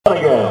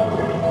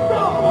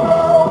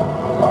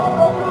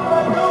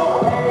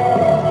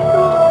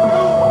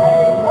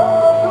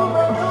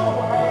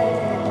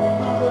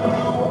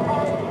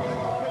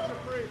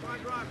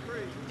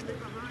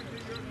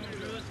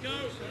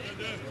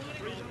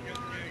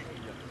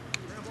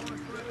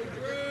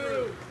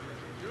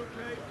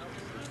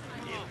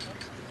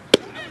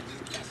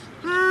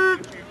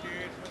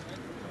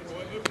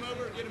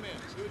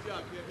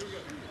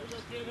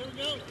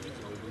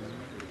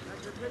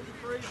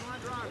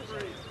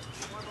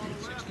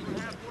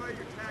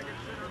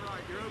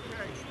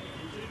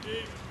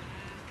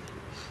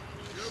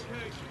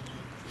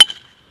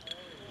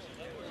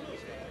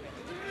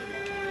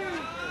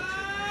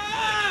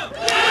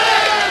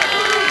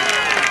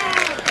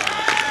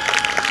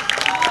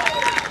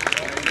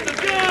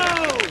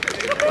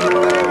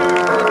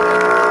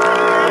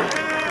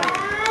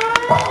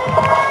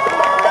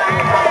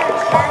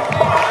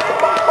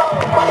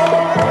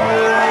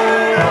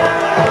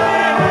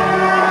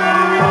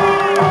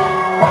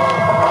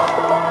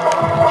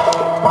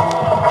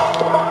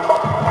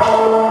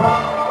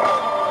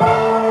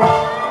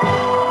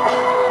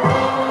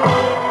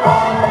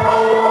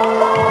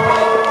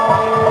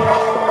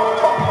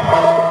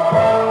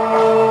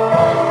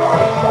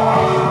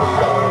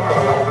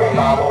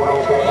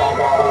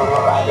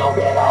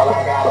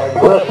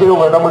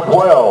fielder number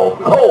 12,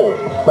 Cole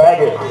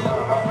Baggett.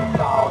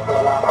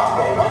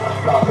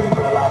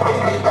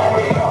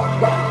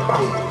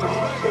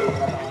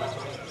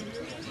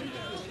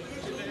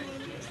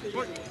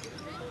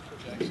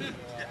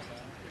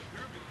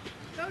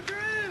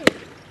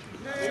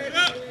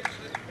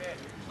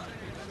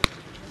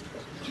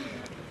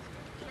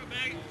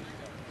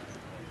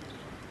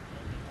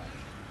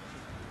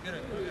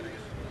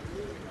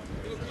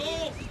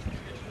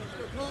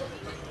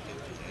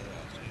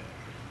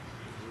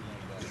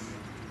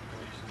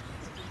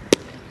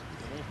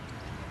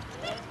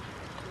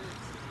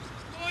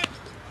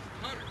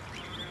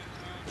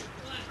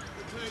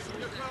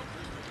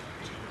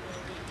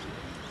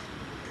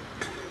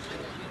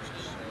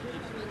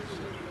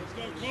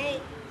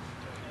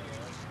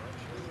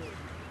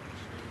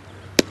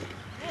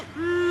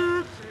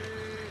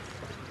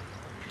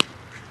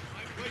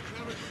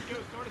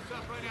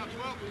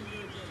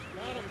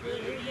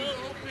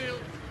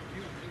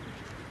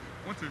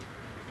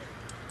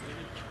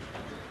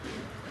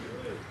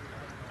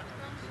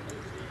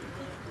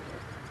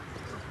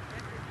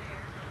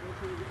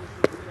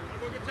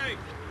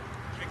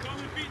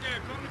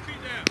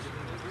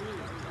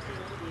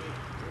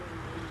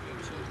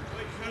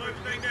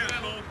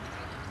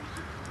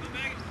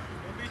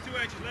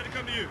 Let it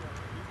come to you.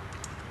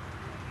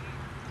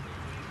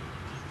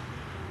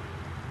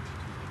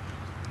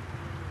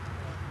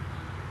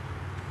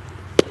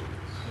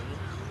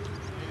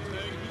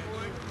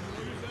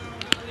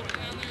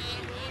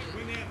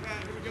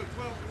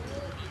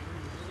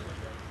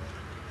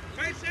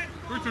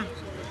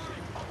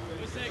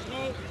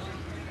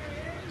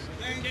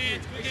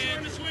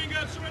 Swing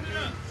up, surrender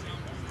up.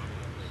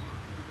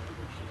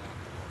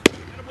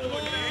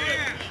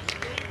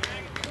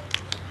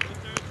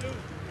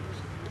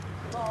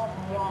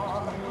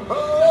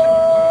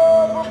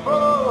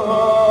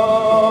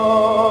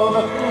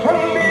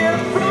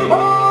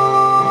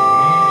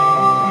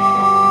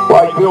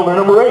 Right fielder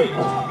number 8,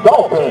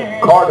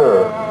 Dalton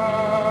Carter.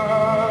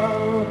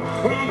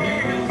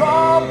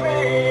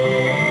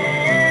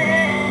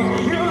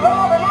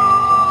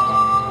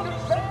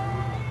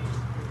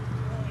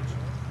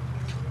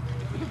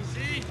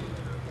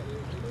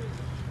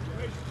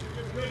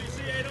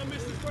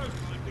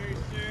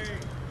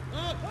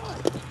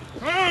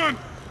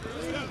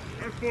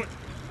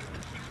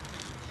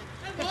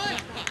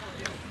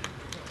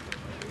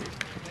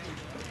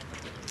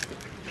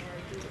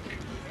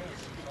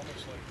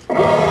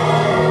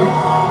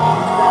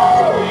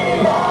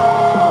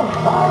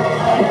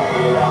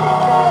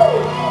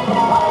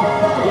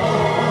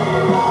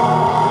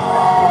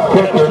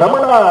 Pitcher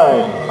number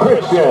 9,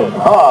 Christian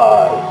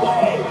Hodge.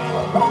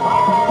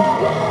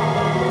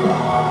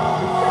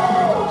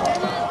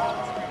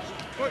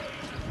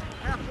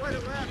 Halfway to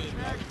left,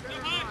 Max.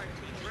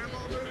 Grandma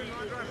moving,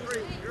 line drive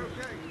free. You're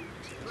okay.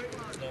 Straight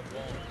line.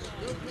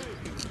 You're okay.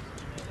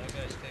 That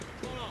guy's taking.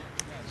 Hold on.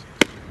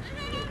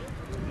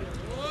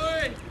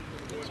 Boy!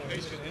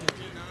 Freeze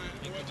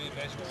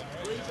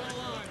on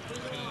line.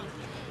 Freeze on line.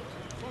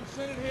 Come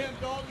send it him,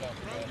 Dalton.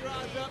 Run your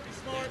eyes up. Be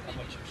smart. How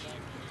much you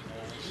saying?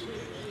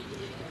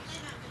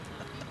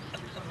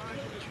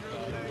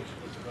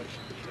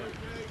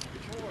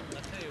 I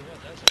tell you what,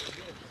 that's a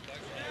good.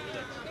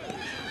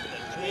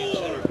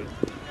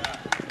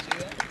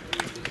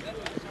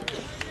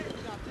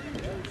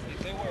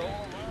 They were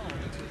all around.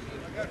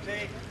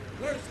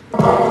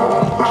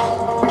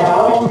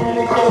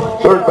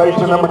 Third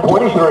baseman number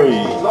 23,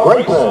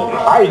 Grayson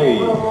Ivy.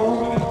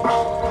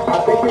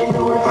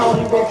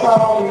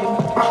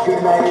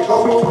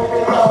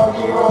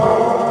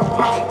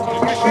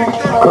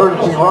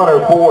 Courtesy runner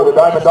for the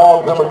Diamond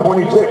Dogs, number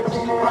 26,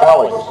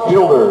 Alex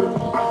Childers.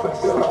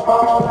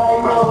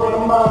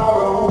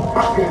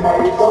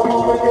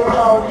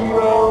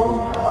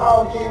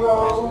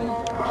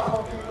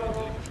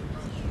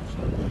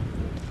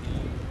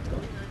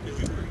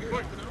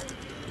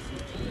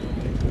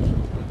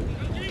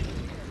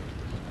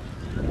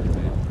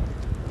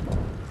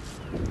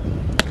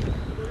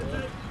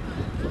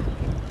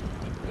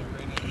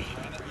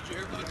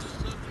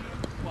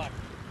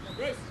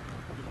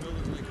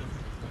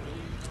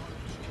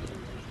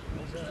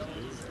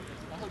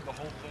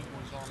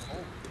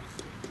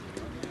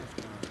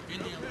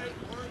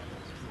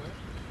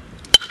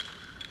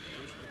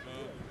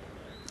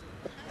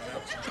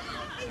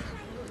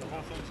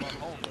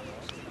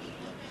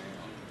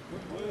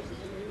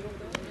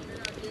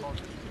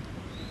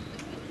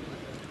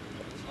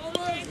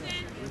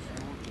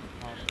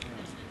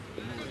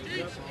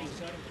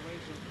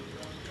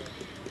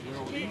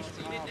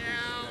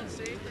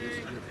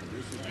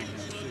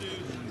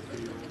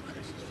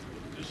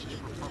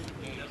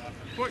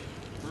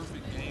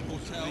 Perfect game.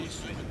 Hotels.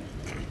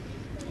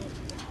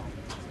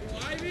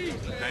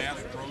 Bass,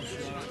 pro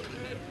shot.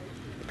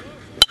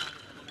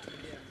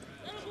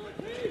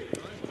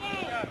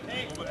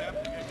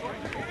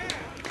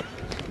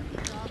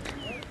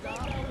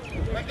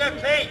 Let's go,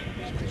 Tate.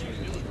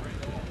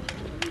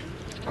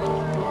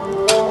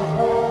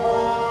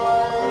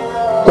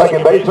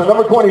 Second baseman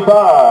number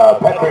 25,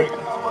 Patrick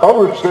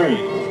Overstreet.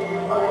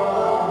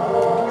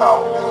 From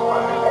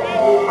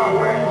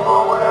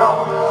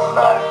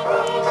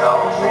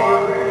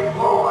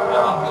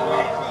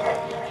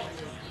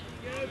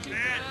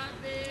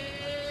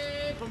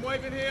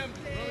waving him,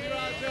 roll your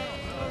eyes up.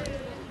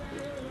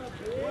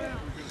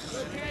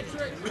 Go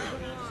Patrick.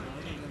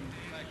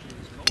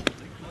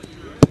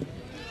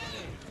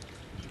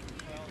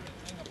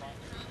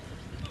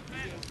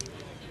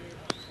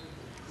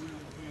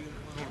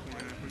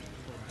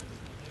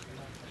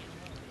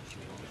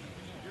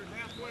 You're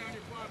halfway on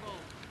your fly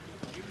ball.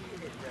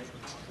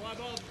 Fly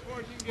ball before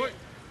you can get.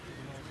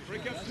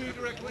 Break up two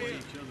directly in.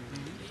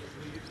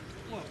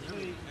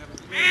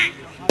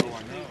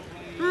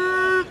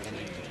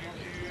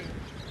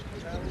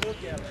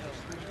 Look at it.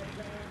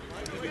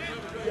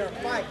 You're a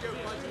fight.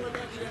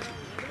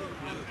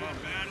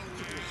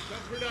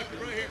 That's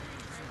productive right here.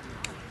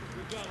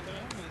 Good job,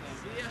 man.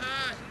 See you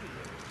high.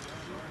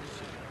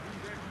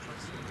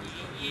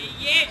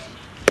 Yes.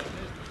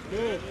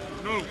 Good.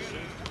 No.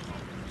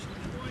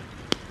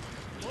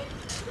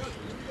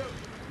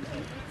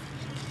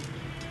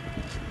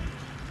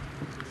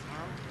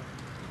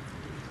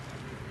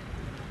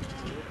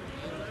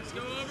 Let's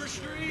go over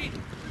street.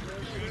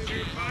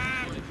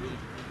 Five.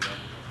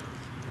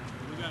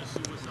 We gotta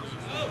see what's up.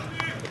 Oh,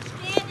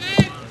 score, man.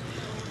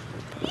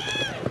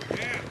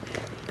 Yeah.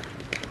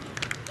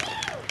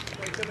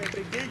 Come here,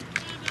 Big D.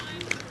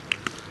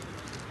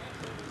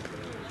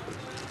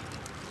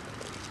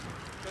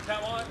 Good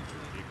time on.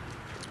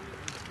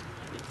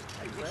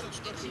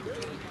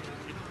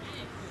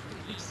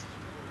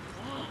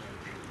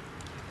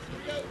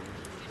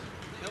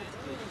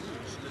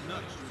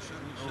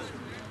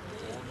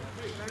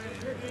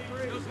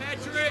 Go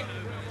Patrick.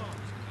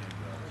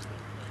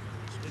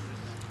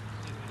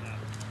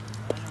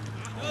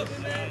 Go,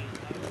 man.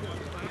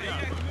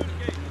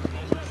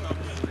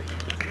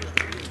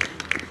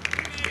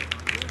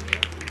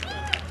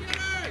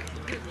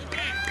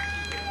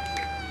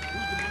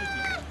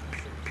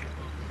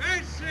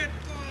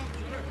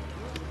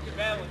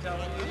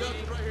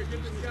 Right here, get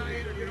this guy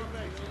in or get on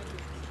base.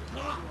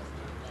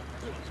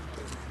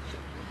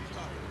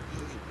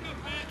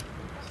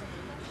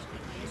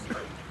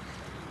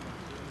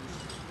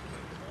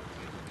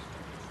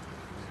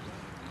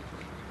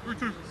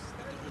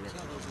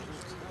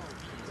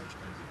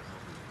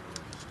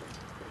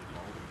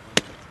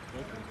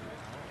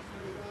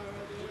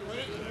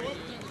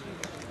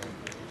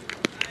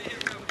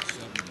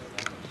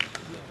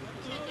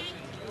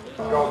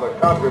 So the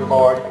country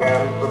boy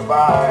can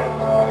survive.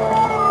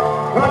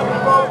 Country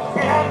boy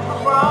can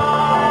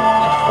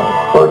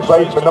survive. First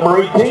baseman number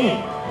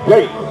 18,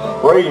 Jake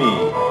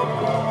Brady.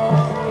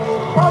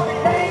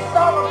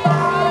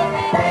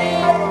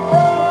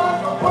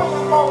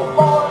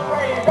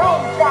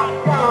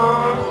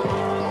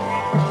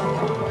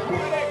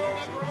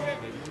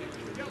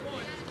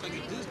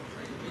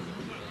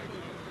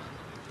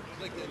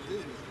 Like that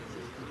Disney.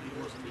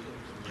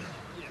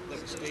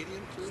 Like a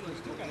stadium too.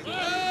 Let's go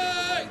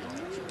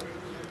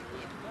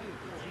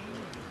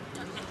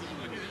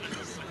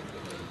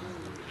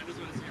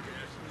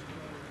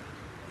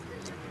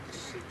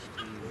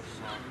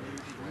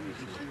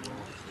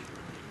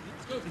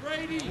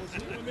Brady.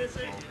 We'll miss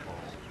it.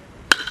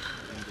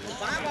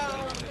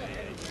 Bye-bye.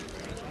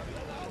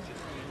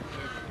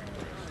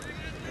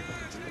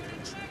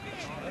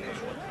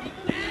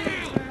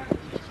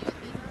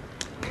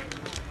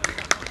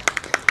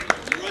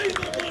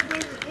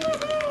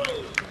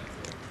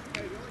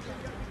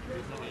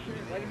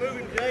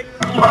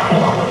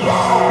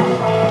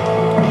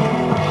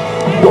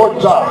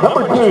 Shortstop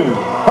number 2,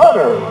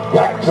 Hunter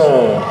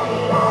Jackson.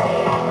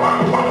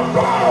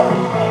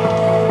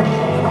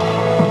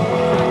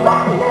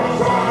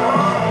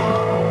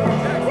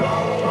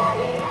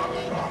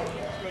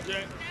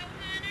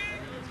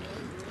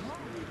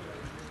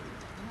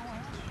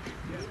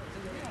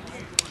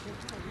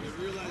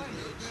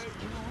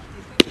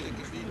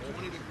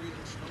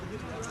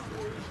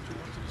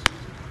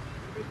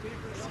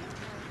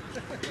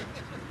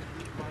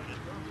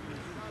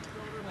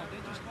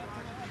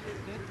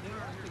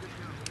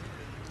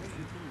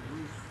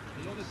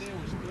 The other day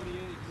was 38.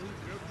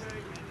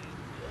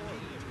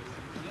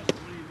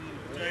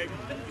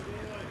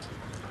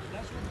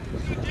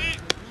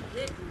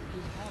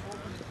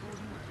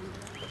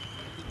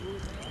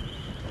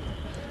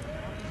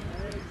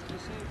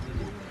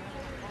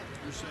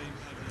 You're saying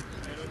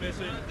Miss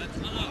it. That's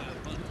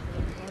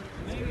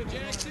maybe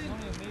Jackson.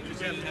 You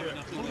just have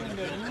enough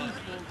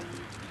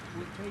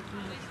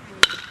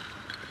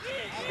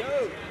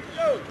Go,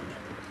 go.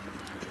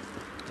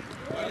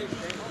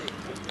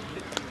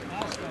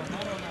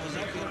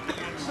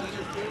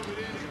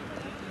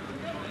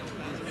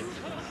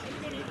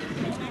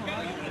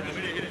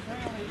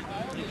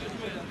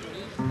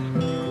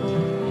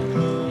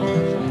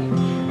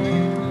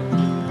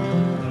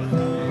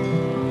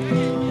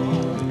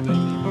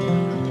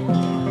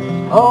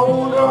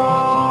 Hold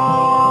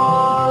on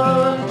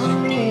to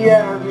me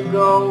as we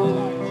go,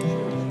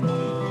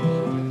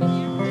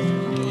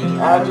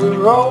 as we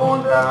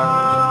roll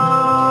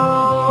down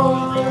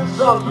this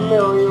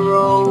unfamiliar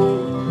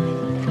road.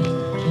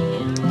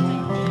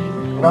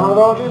 Not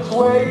on its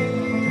way,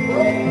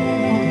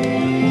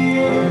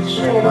 it's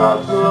stringing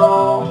us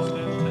along.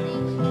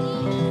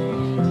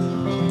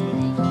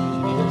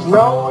 It's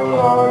knowing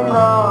you're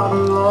not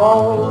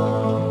alone,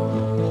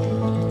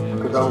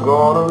 'cause I'm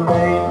gonna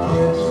make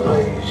this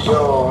place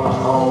your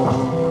home.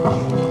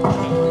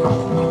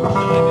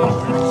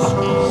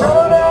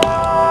 Settle down,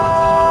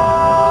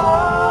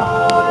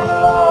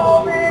 it'll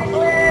all be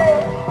clear.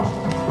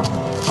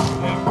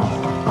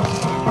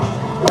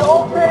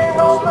 Don't pay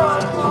no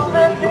mind to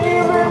the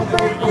demons,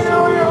 they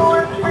fill you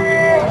with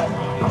fear.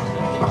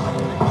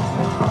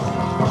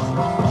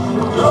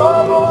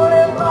 Trouble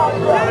in my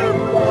drag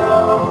you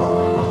down.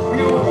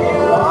 You get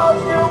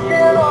lost, you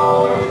can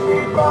always be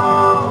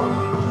found.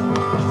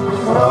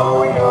 Just know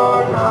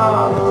you're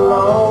not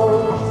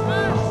alone,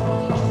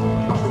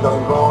 'cause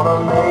I'm gonna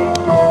make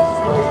this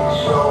place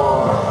your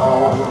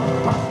home.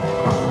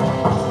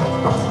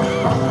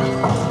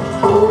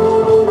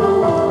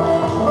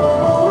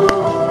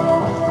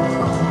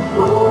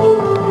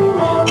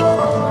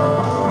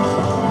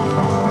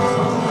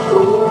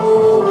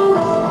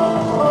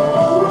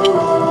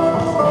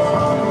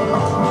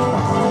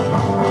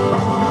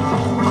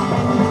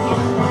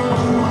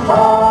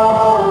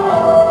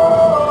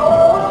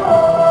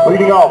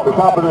 Leading off the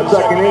top of the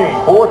second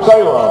inning for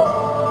Salem,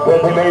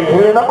 designated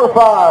hitter number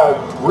 5,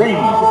 Reed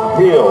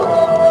Hill.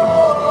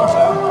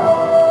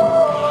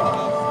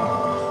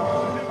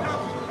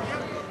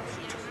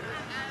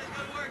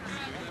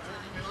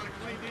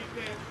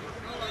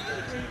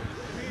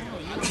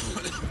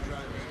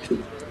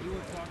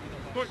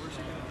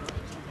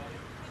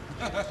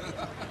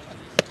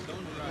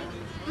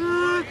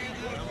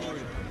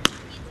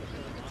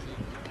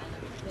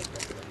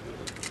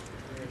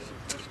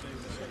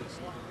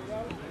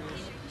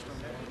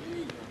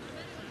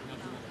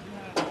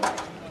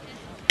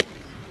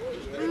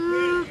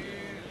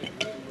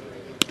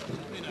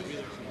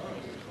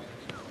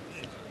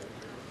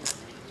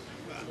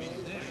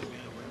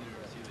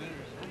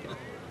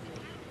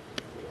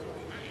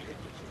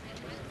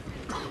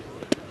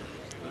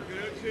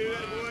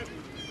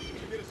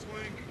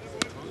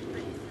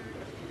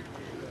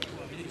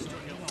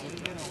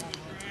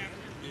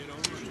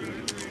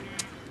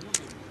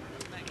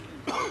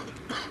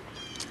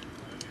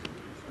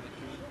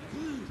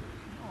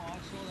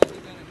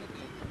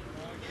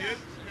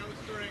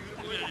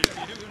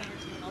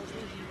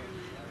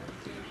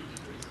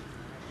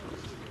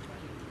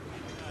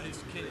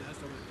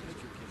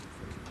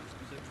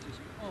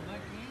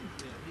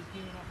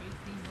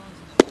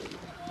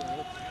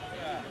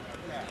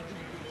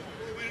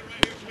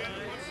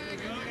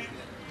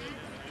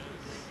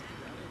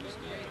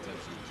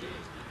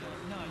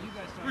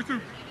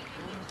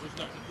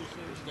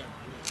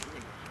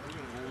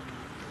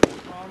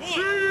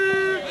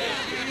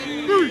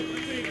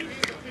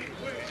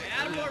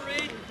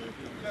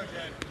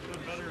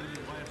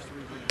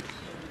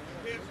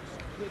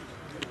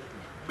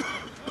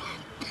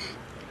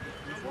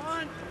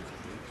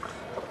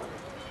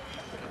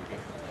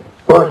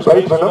 First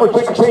baseman number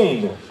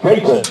 16,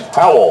 Jason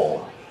Howell.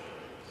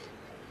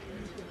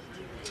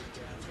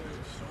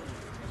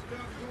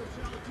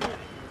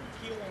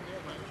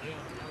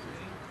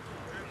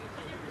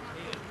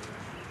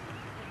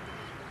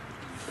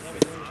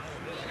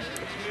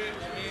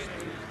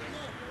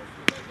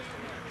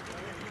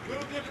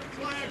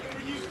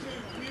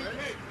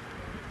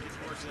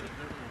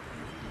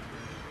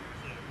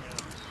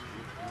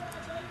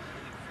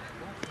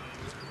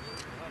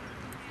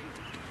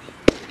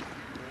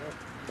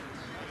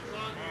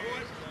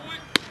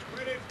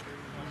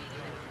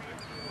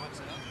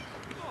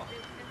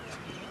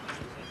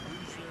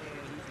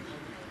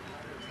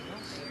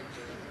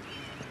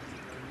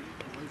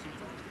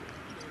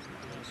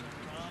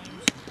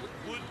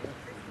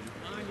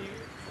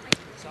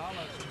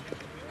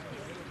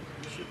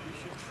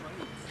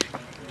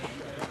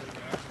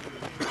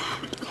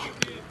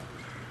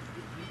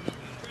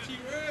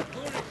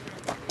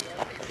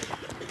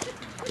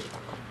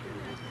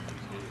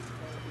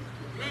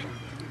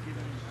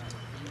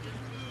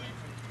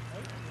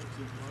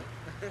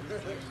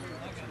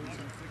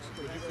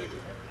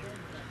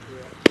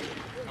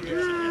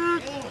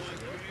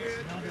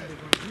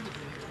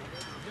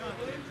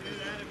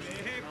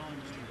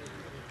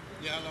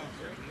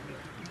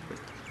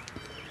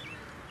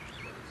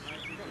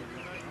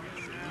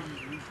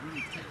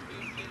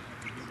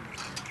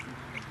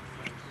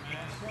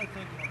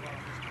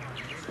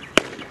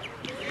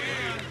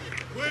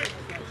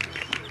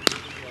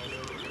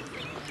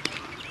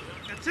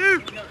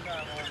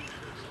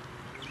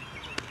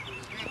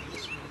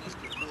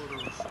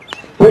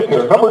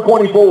 Pitcher number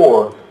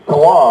 24,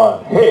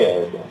 Kawan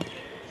Head.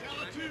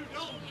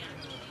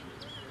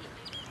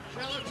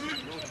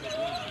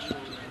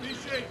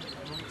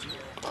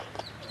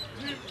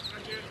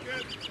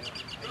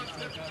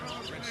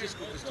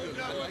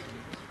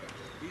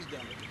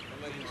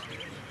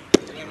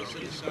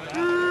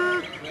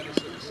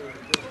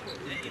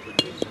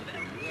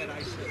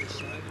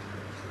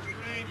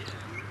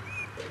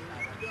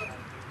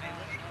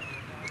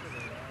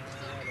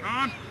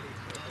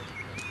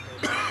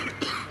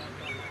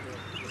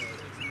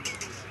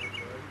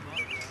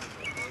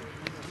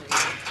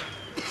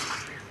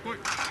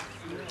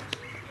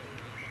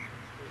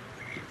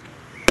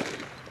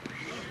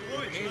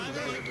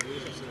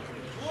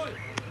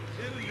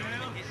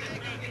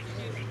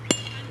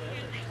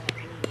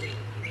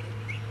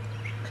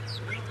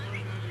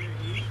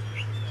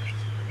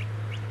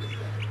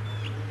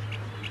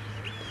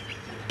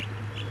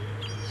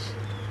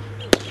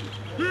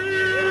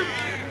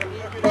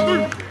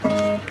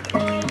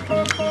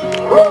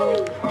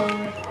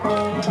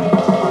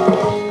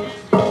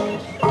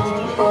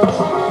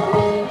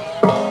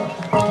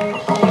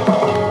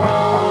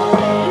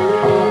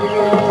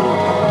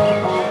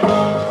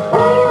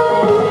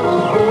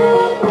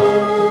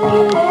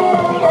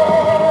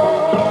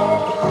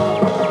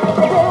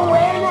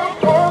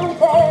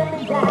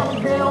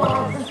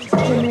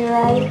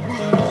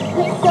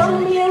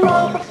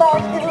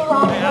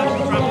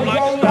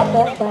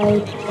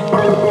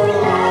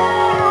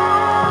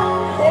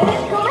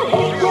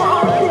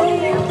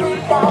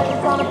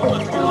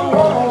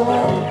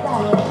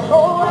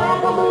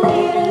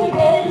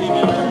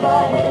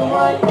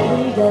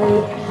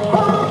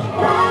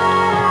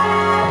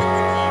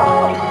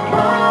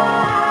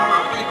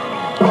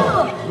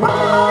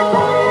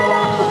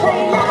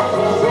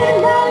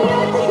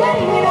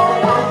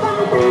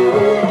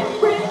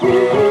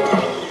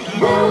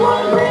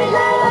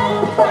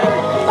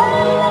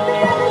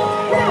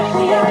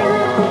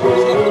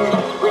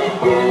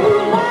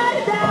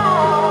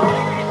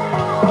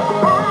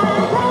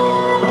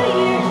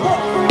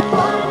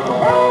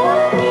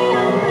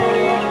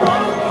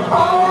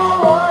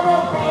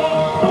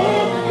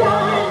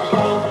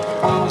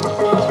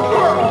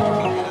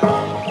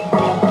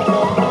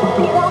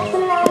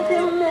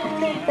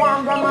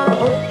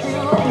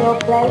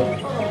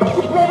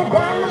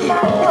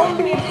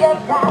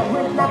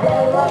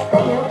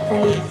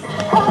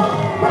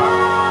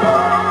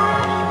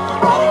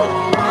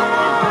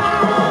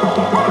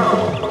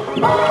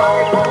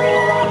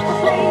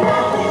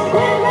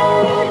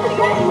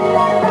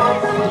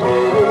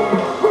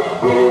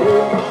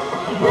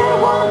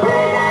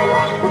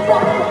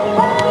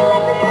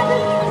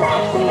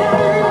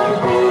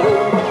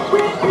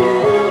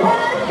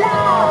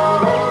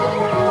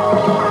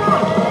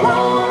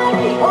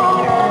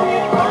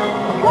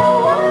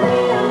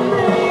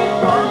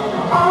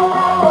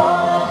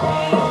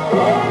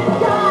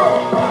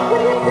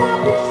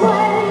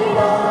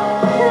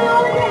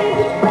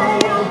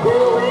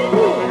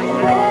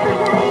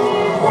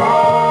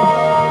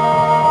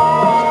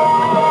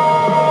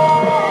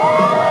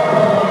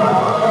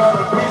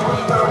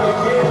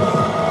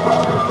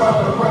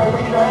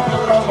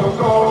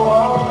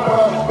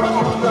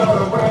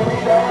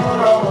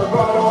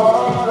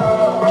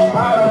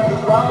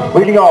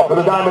 Leading off for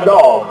the Diamond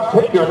Dogs,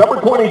 pitcher number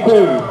 22,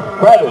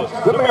 Travis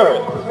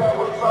Seminoles.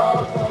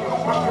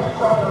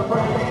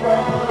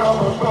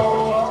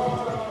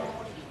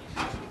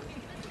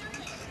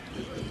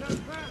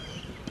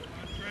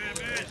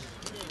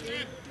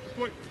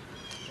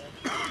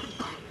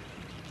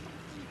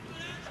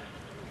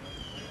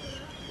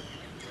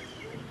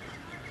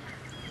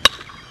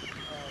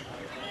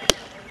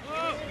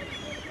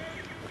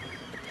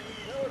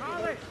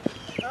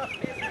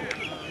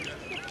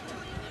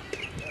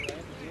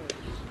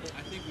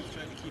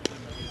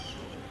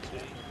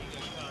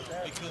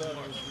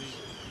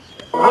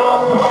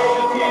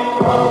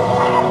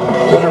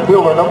 Center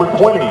fielder number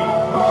 20,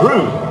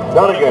 Drew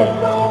Dunnigan.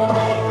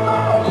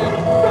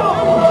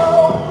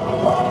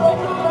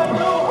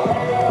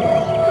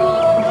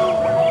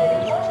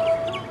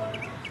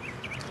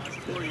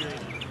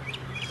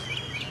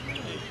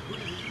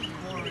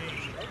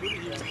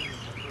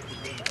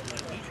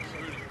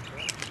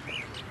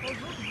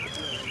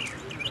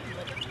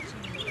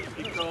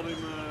 He called him,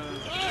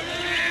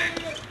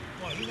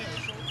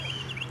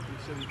 he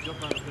said he'd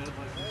jump out of bed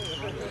like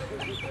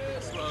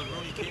That's why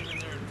when he came in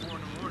there at 4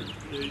 in the morning.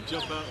 yeah, he'd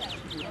jump out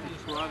with the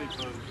karate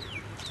pose.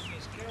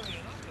 He's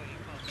carrying up there, you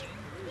pump in.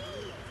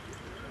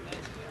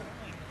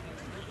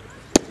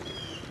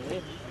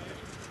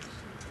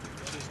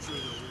 This is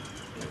true though.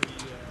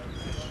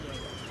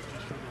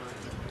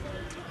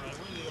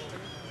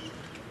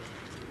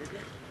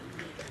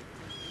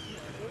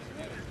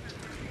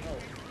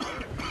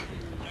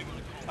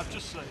 I'm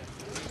just saying.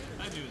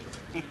 I knew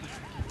that.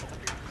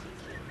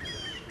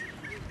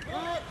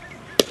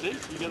 See?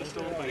 You got to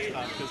still face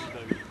time because of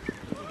baby.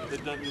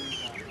 It doesn't even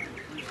count.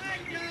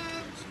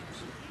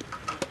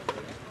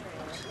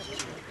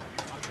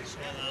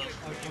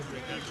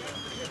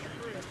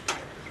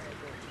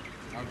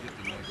 I'll get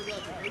the next.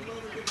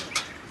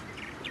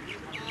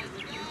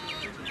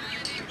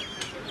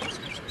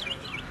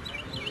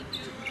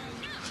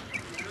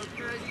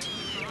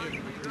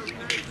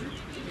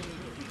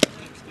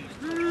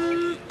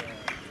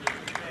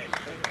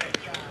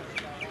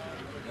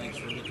 Thanks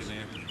for looking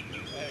after me.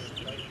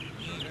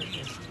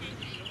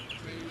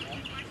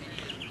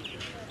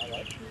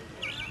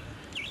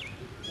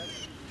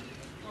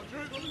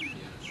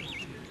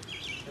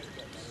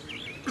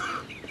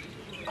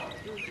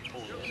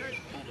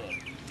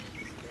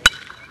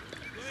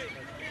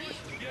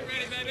 Get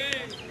ready, baby.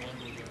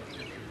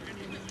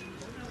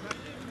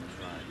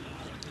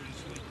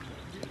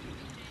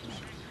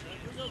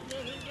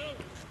 Here we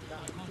go.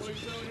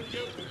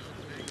 Left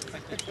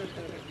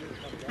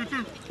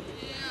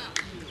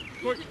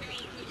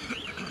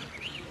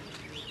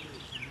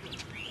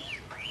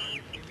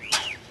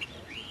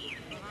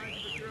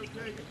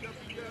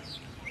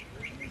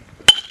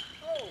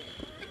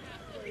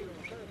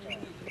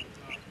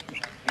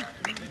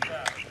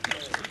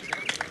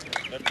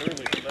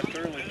early, left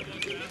early.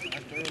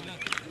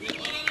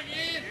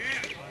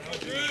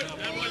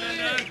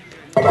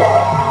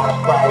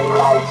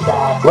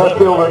 Left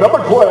fielder number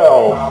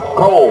 12,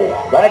 Cole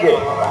Baggett.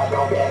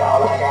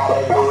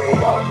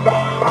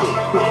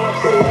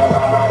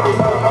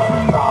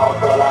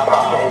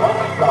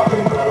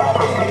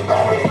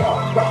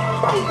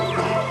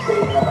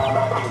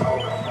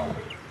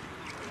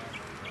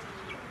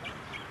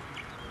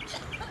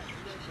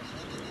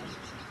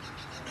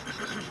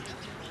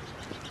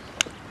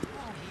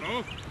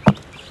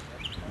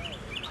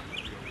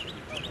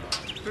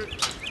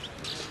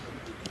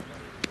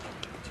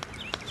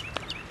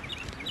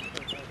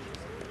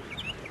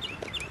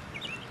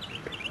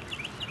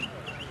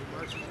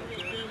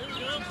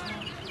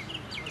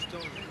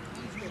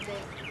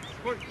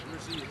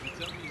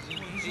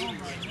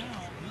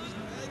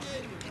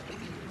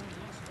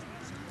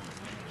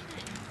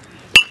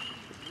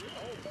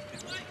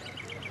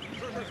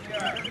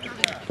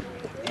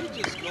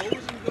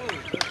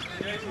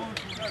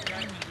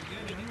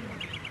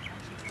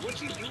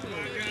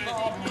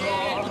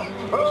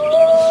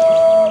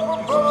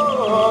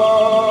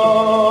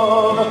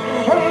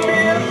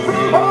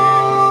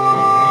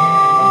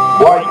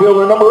 Right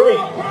fielder number 8,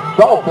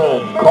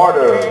 Dalton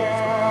Carter.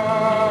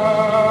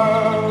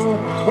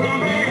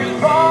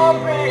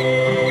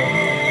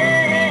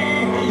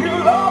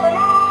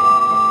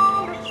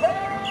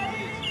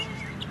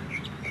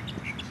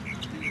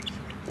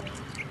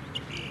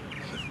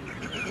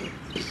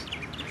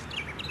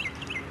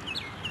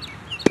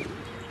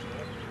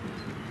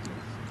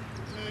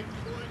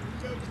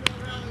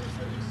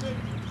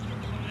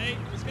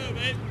 Let's go,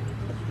 babe.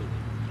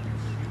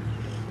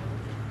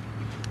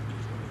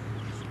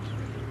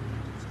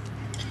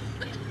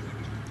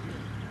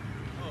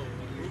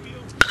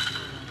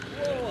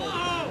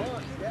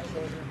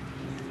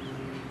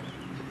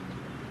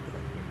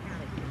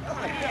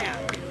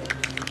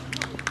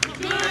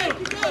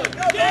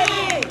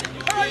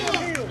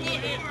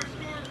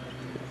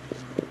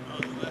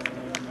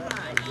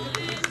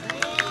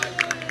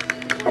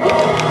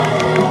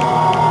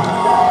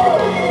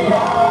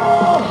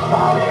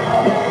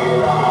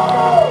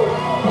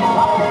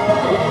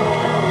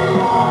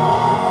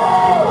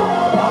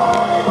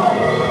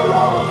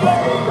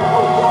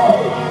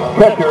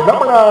 Catcher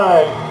number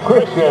 9,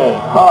 Christian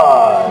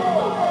Hodge.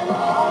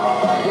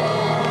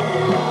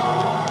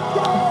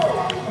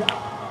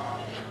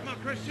 Come on,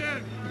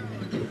 Christian.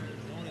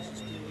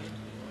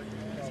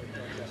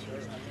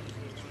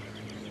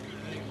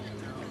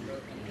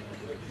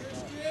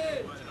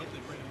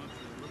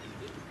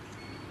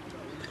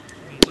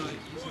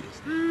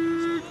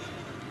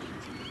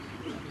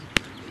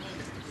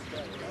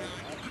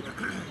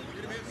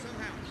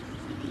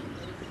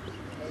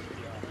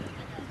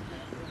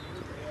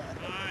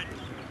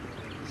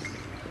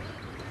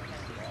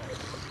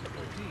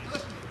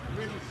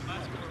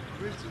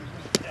 Christian.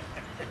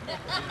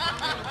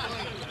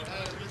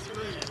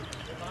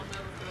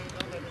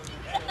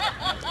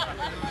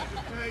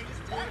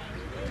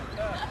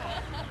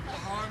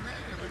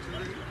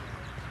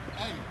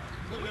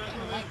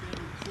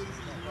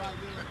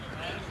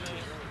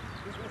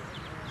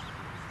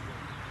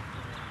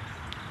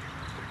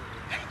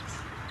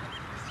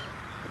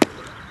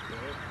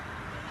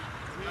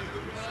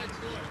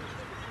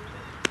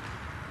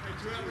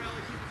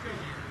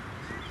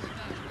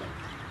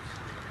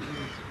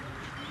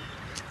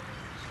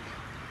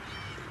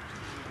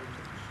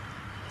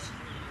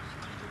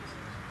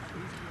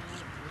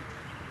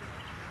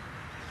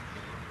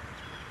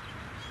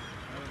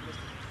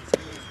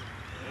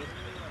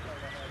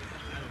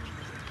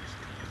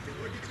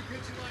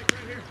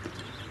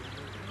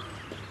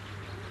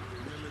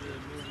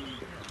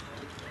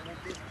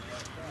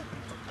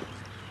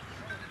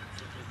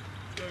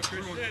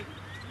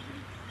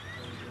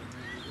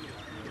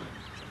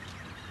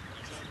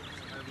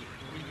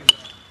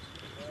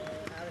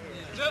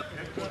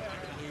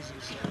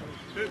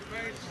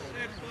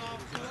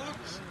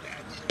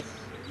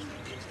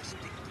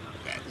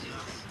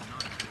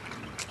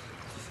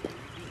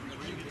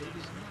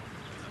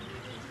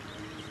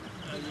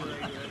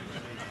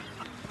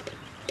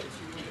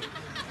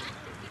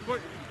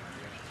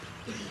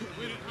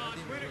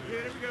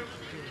 Here we go.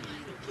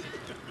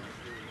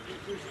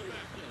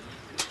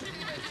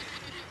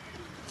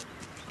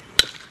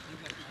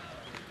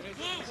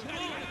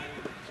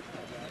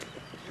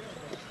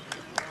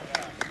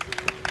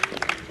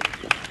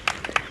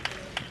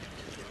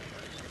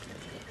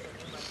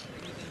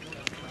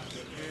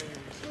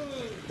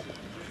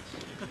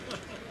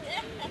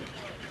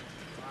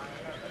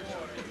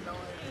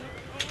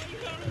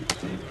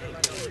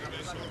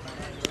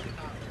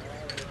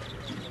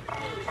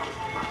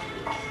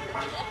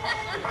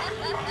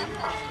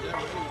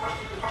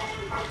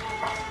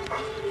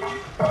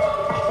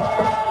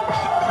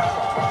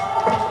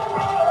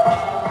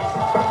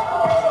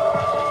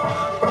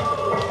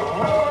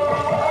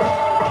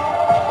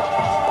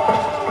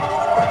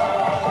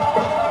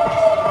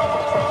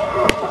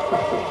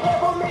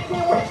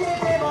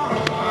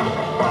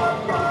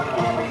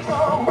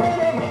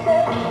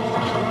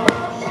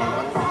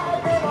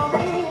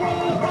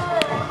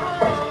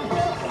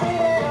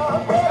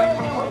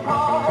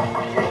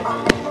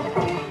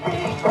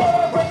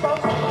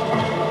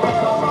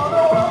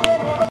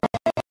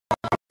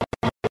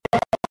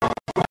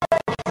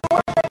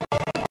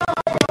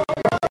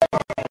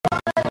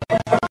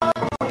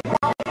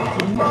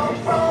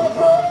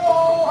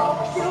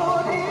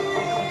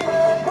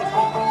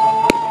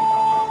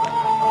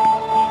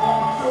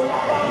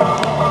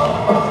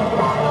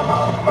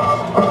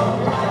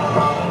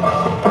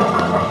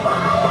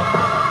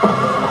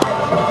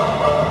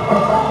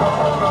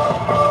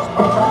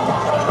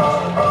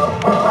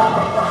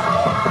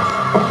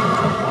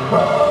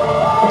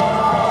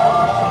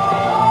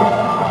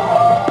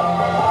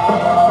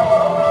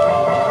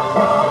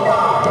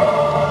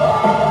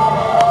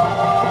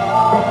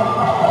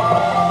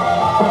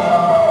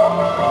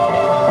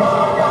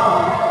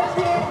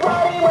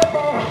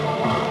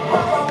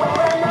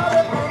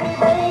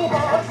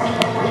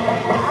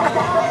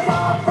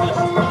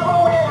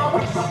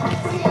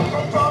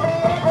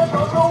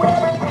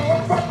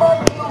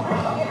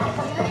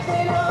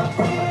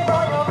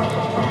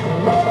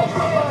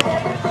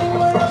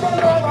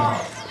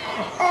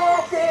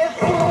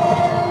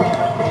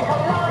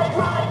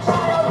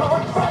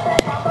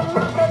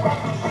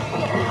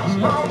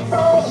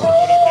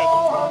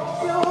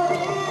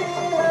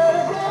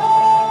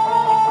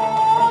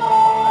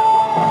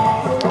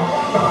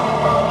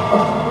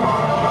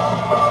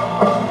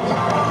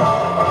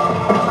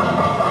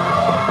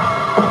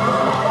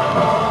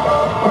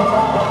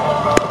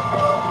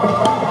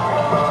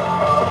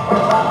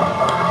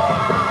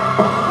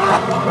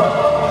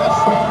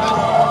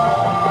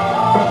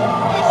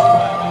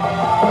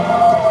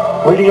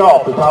 Leading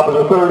off the top of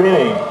the third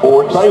inning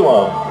for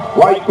Salem,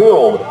 right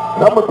field,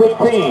 number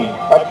 15,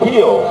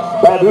 Akil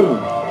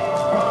Badu.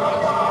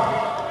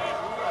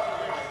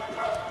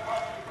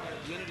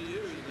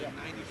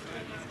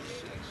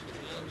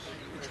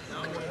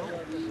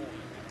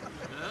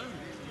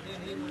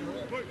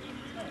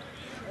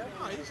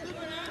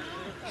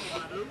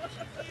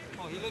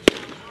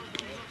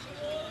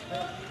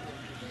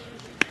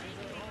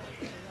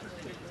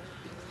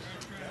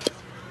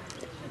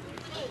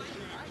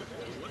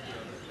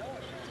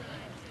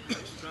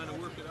 Trying to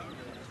work it out.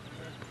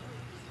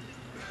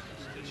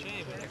 It's a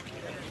shame.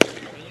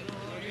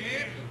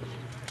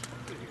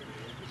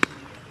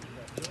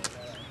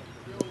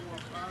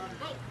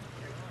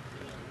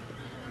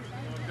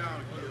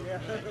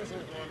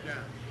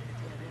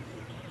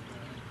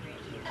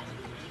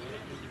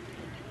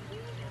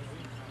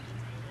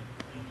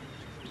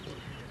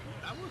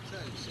 I will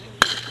tell you,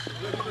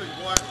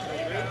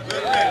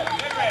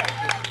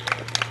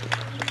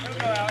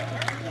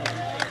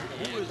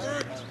 who is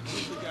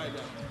who's the guy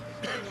down?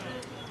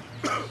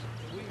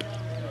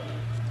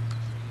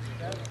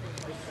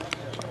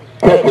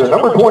 Catcher,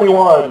 number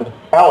 21,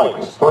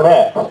 Alex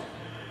Burnett. Who's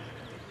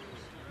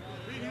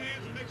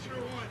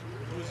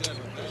that?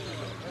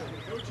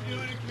 Know what you're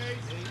doing in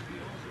case.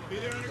 Be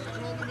there under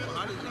control in the middle.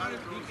 How does he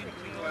can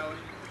well.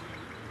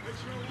 Make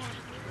sure one.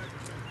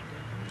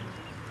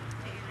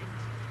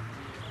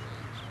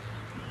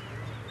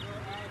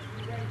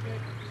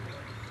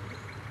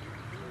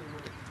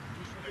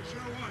 Make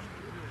sure one.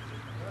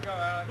 Go,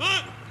 Alex.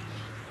 Look!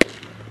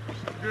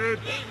 Good.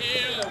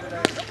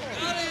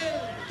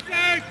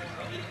 Thanks.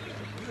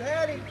 You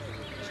had him.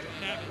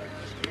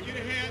 Get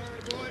ahead,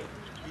 boy.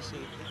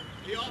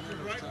 He offered,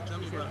 right? Tell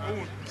me about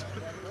it.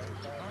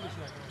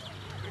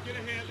 Get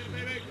ahead,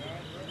 baby.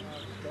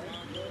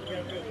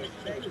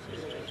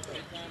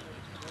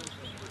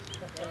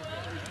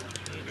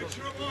 Make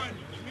sure one.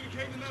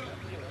 Communicate in the middle.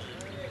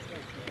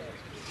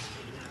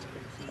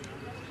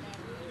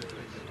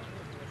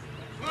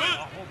 One.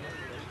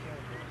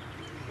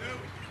 Two.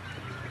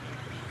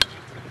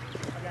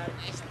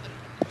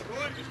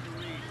 Boy.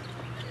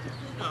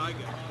 No, I got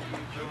it.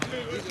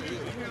 Let's do it.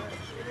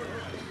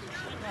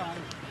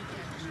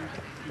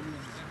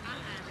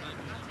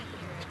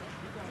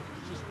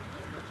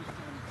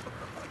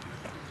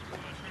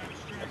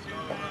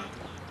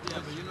 Yeah,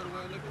 but you know the way I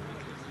look at it?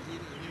 He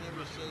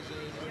never says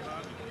anything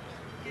about it.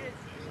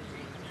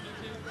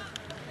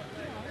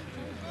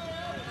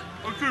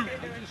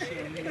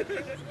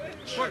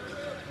 What?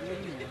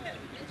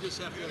 You just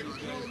have to have these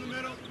guys in the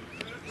middle.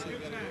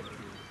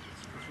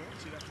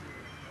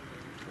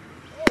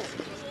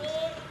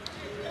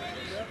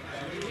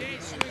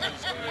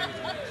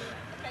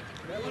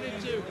 One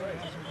and two.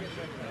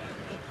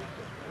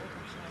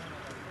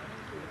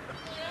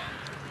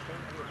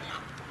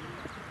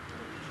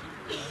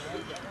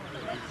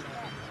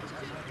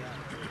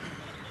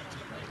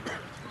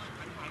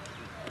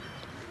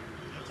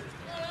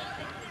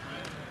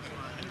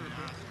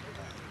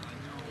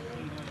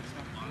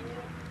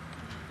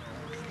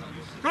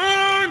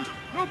 Gone!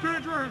 No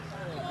pitcher!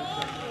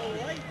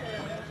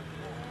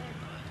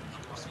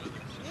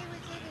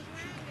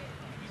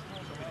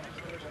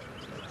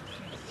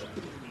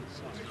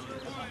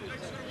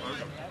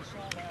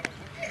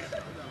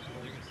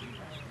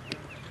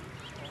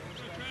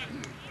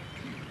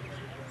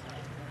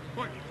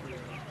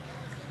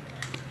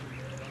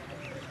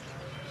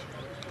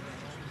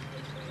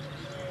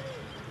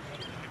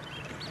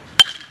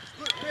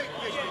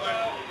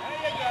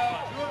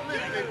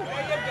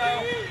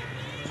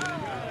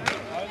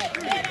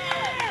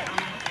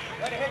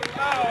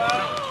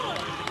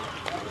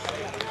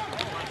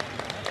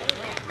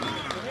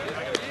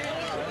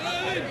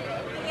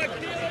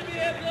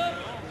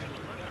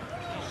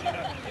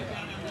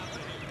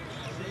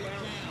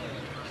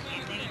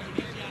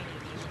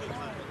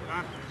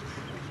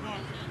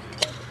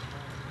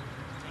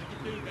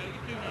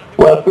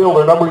 Left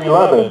fielder, number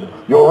 11,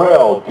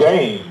 Yorel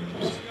James.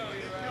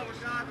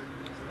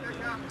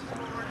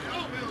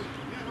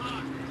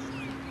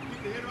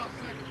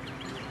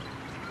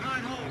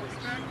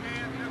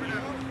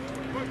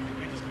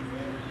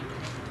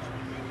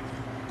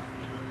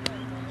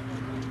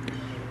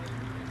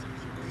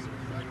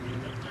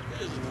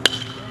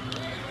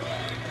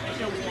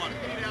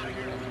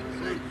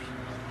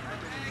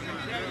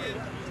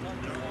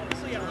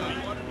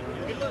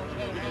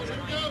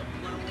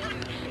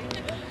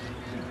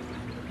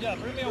 Yeah,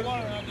 bring me a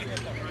water and I'll give you a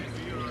cup.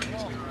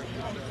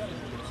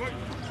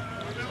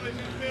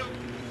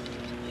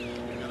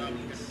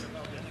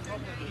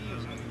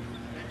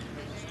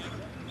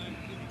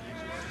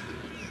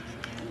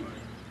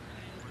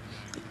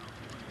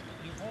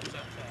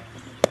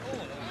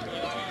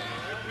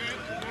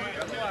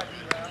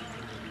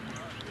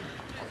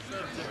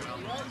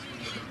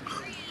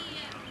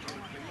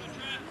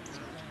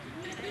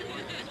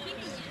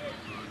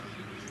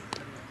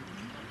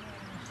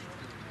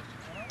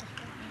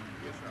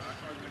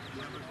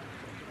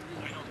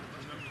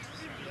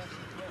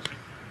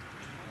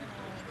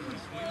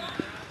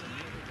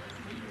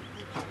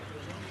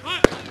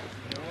 What?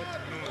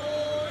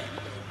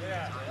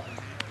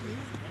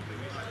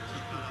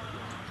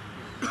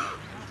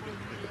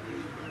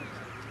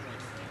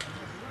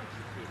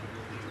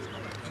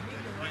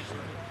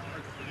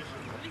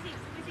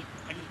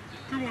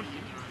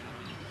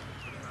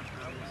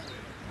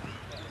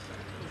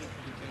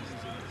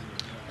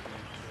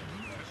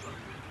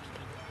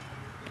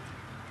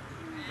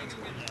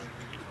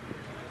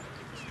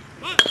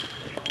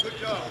 Good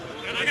job.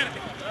 And I got it.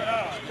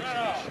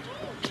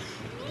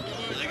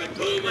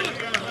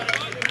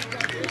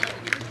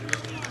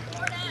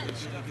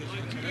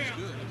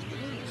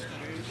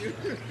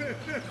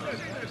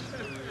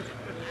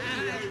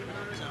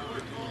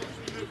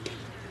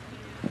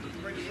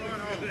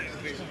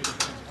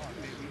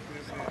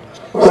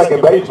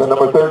 Second baseman,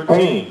 number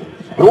 13,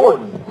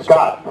 Jordan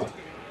Scott.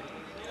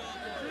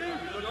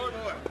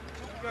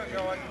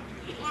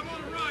 I'm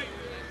on the right.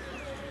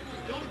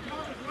 Don't come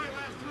as right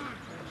last time.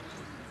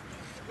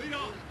 Lead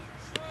off.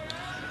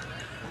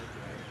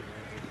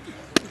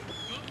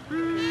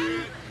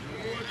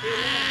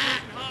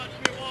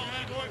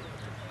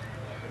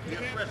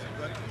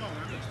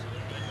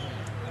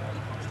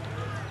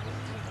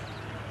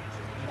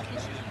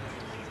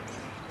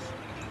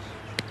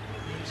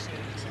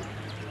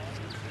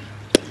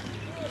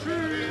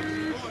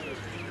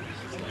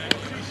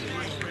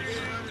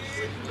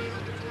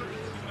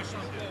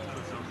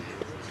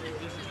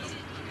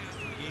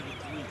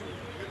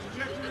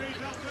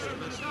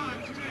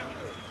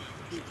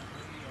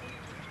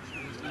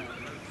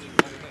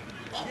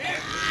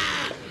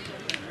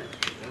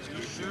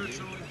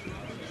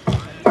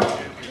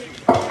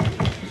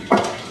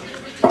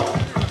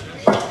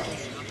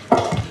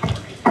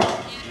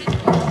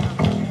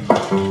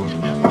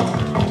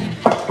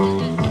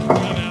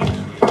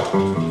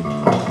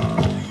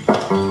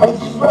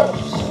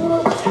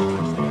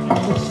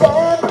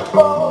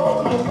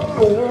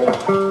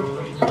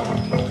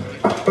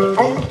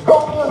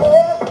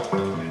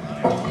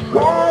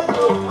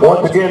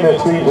 Once again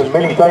this season,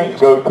 many thanks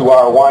go to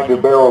our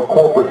Winder-Barrow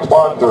corporate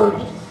sponsors.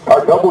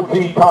 Our Double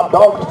G Top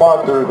Dog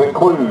sponsors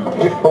include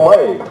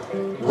Chick-fil-A,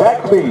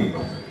 Zaxby's,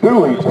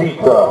 Dooley's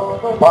Pizza,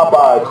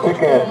 Popeye's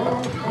Chicken,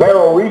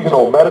 Barrow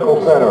Regional Medical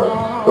Center,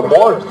 the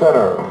Morris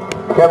Center,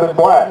 Kevin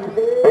Black,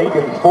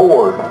 Aikens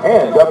Ford,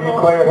 and W.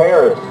 Claire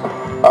Harris.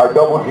 Our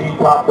Double G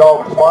Top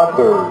Dog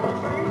sponsors.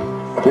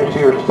 This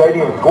year's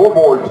stadium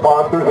scoreboard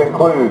sponsors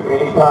include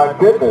Anytime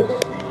Fitness,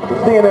 the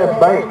CNS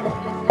Bank,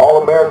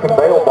 All-American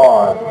Bail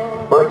Bond,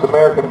 First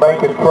American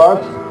Bank and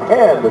Trust,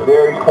 and the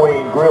Dairy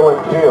Queen Grill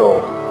and Chill.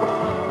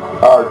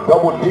 Our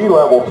Double G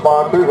level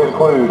sponsors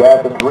include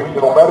Athens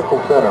Regional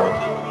Medical Center,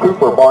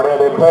 Cooper,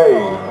 Barnett and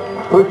Page,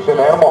 Cushing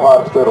Animal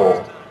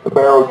Hospital, the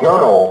Barrow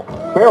Journal,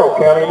 Barrow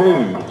County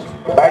News,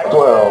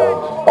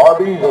 Maxwell's,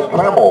 Arby's and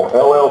Trammell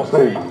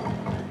LLC.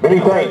 Many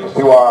thanks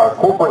to our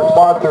corporate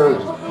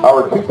sponsors,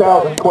 our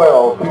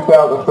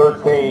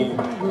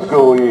 2012-2013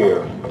 school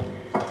year.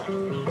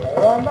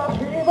 And the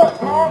people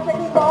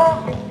passing by,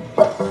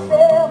 but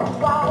still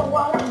I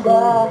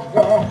wonder,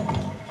 and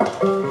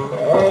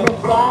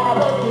inside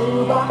the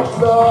box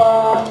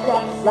door,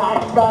 just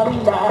like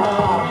thunder,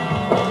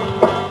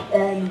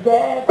 and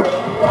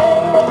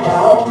everything will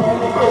come and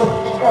they could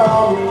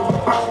call me,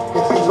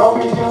 just as long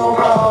as you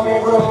call me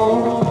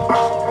room.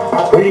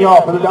 Leading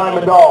off for the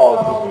Diamond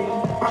Dogs,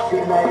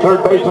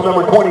 third baseman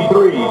number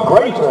 23,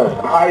 Grayson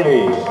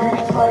Ivy.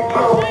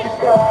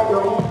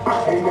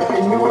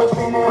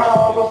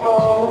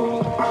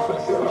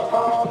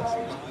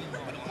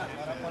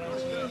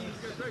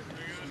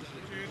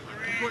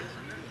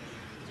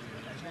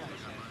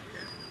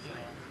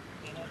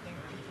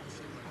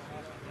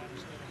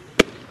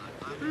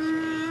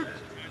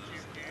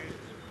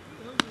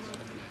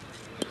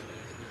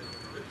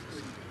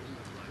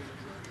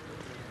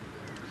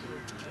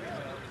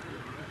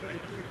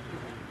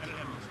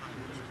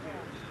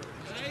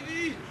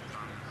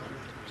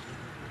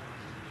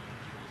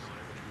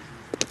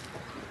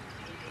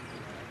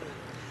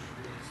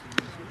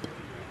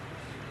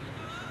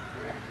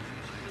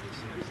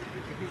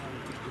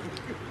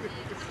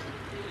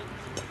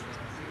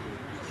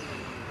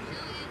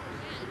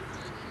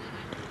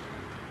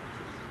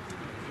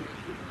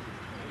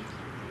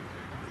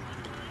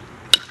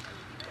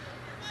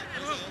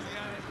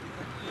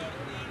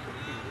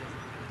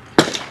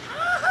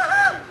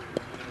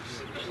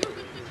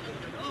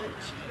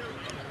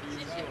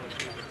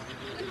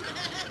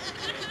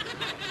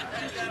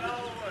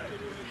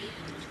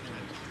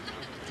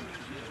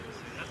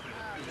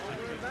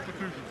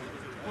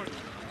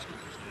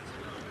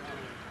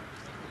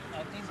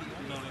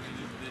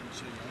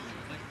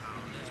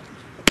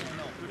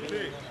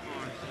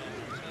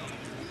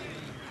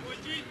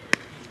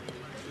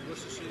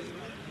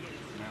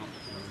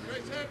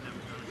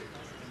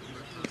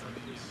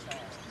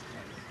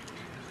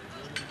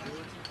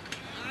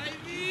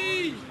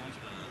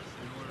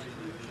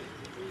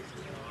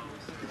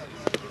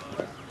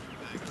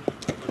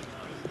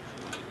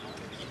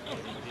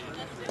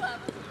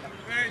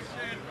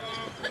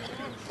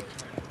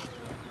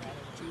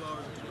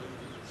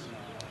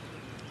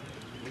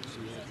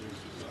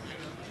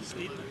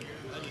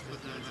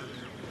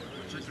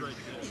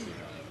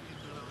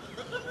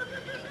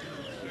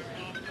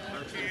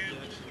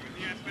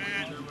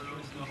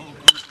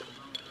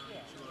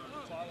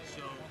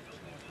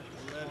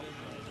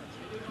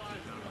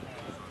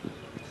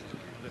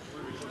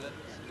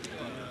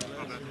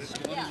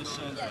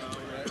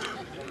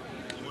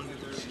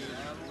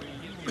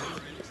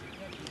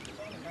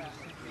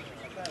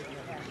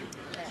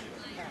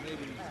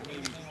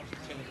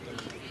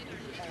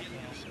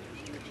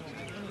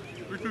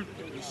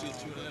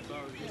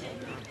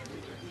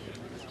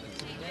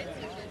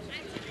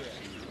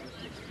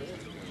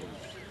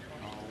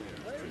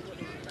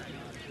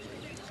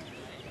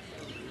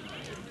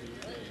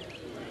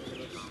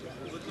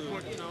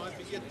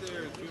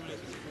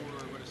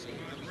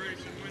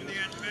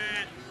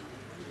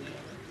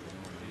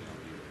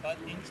 But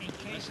in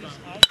cases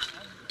I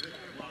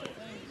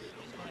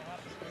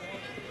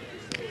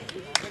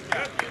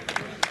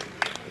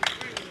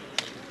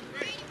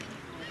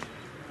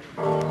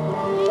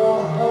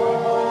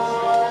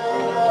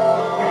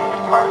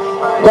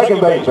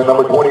Second baseman,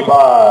 number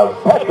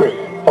 25, Patrick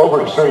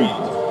Overstreet.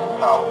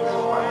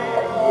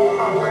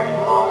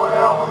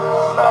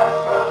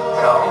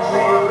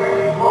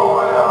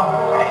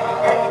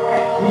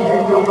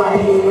 Throw my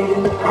head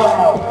in the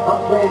cloud, I'm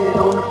planted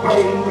on the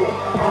pavement,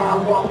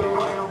 I'm walking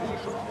around.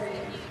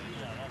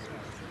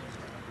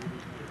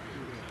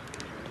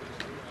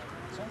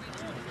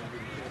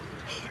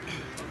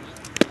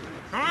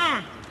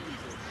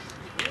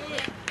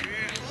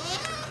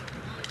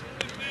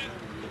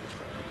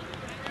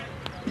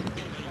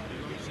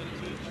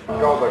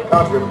 Because a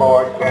country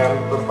boy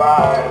can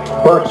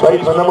survive. First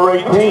baseman, number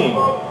 18,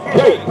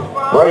 Jake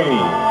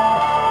Brady.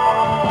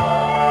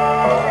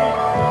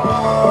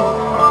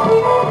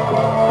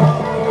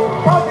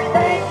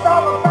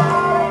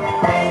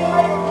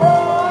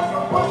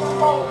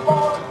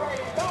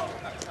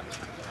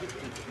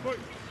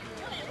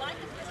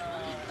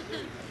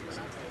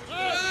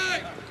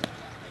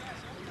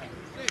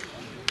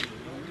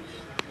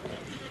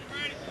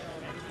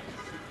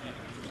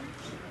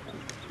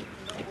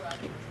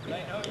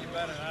 They know you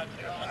better not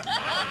to.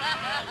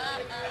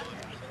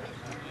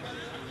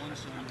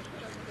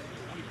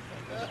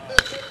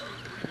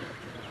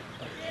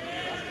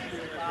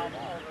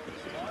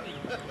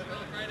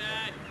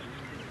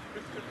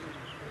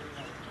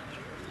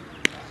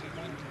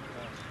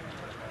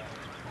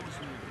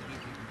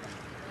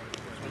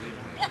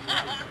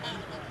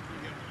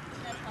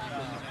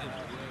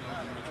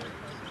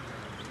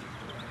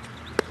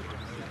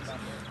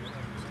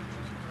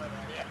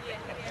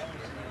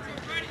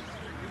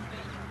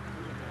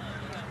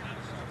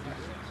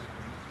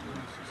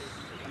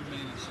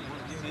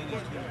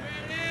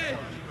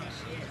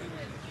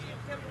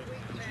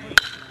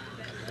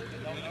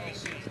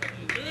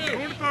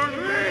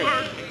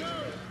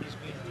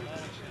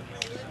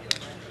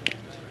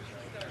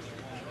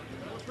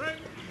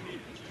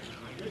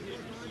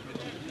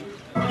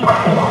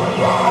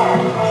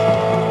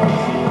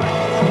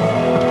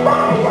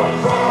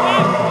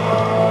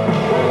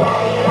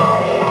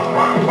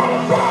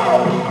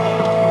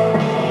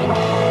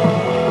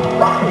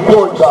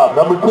 Shortstop,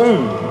 number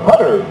 2,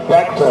 Hunter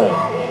Jackson.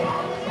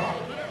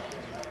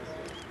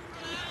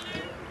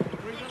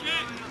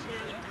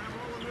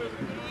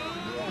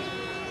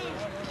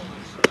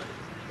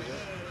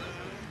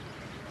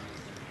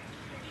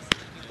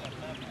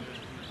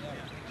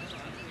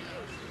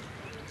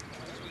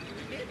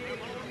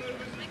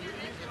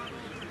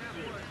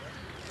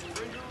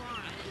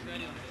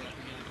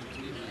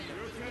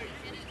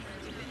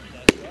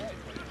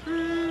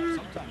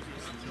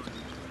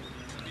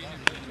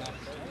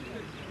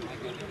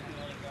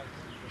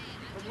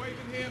 I'm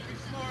waving him, be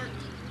smart.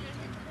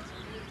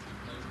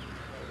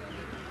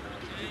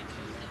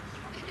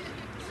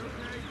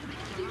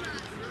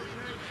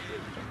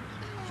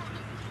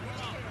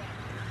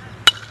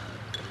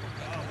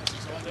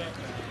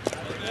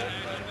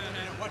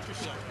 Watch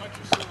yourself, watch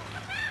yourself.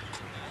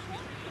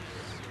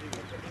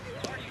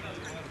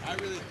 I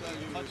really thought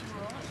you were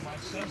my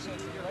sense of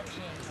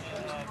direction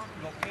and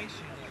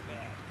location is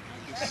bad.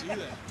 I can see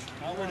that.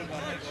 I want to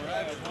make sure I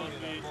have one.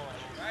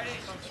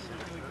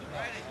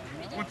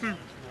 One, two.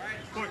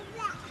 Point.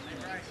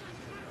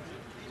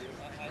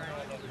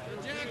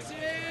 Jackson!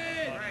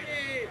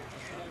 Hey!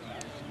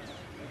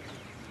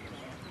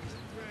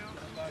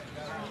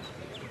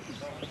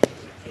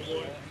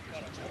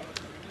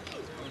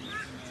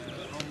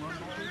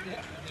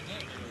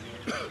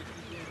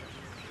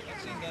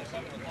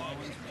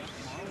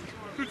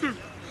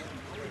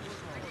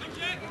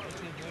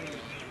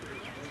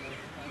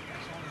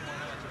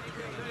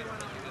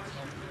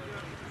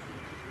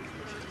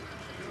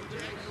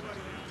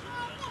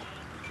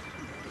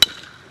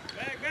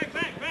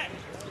 Back!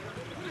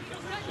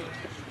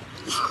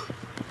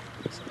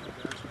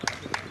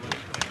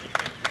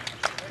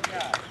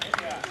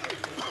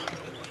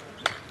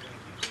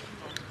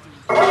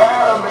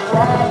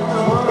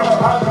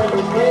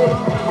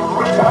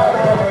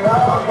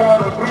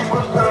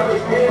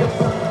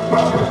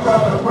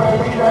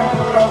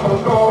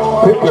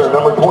 Pitcher,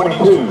 number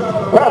 22,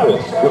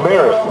 Travis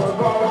Demerit.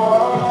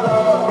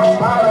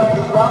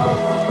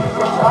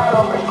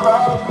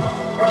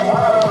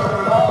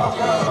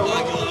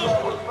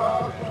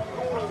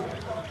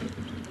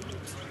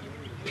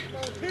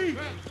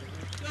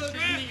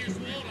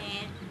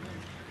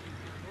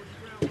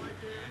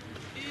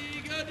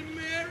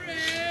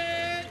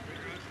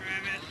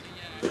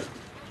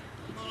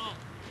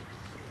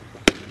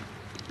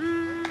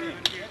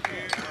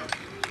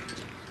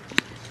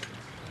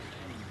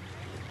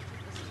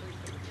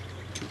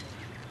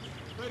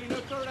 Ready, no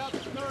third out,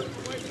 third,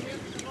 waving him,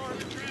 smart.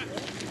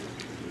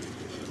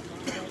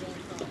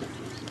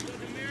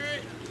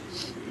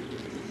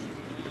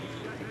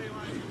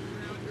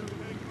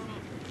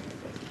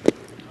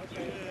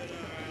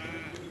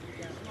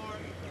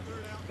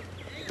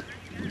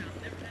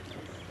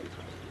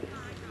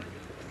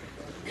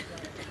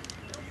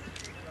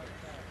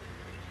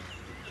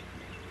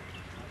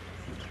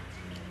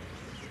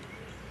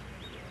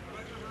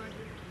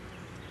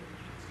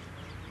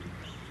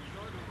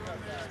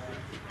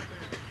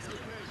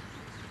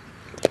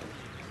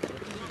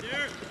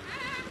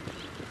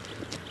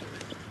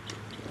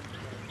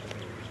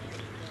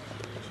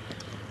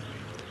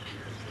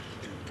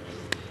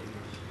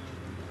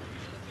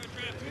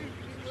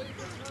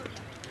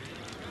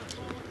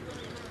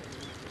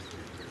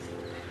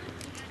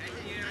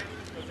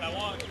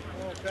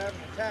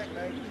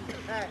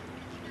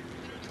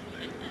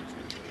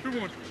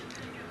 2-1.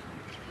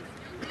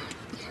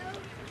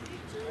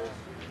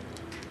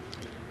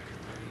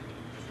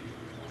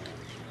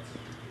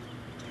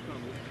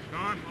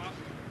 Gone.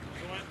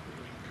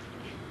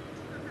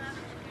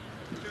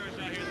 Insurance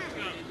out here, let's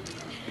go.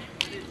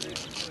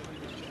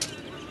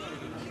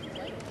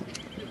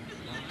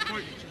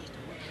 Point.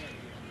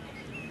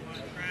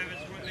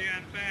 Travis with the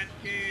unfat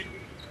kid.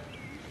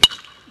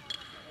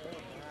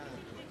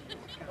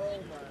 Oh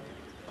my.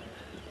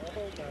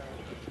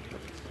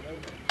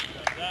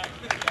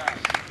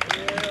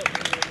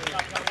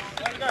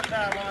 Got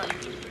that one.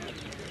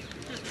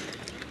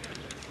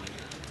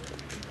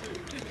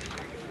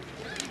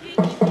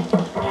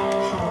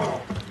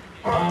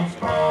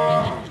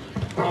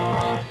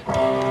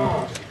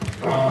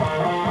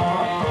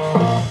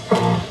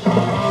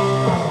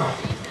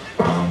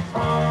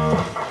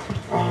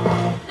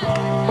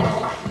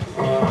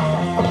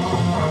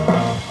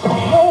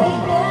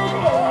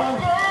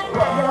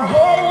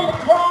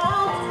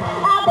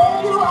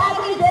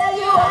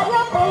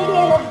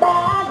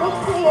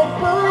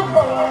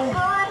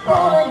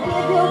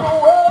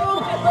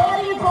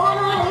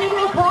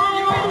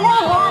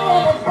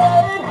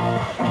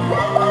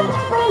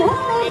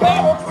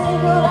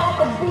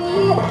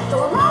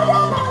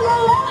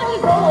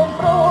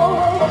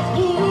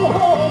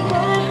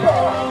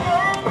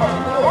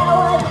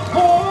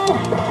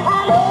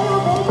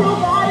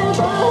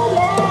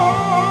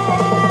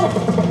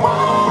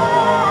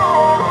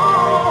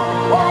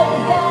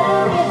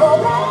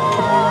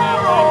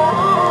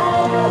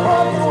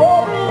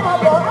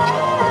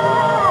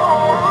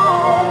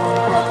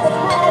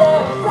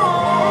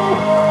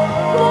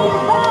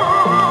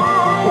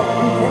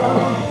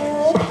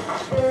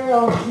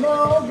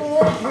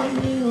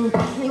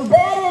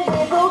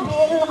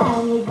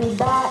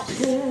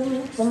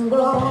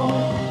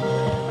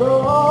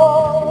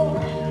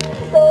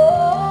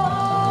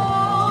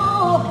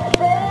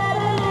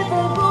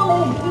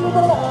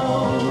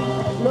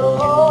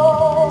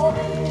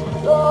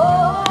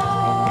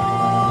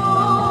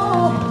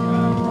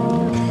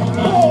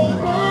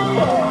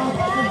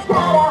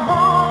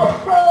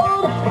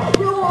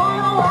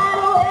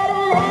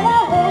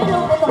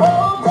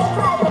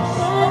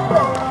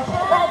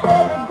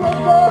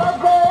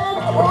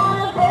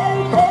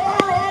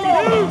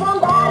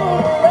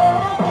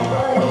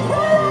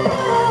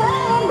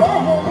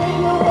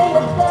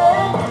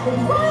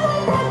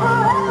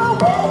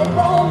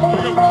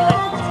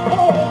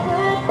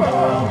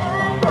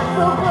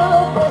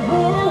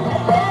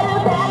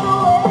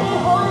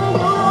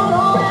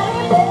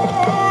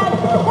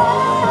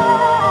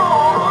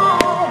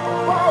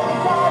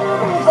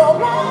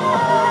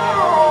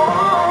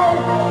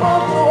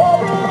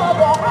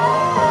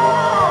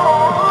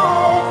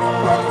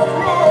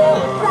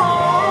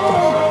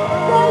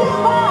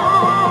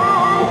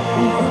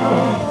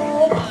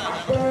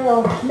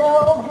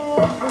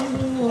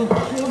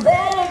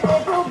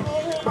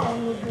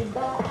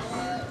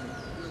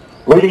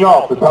 Leading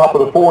off the top of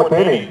the 4th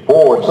inning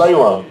for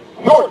Salem,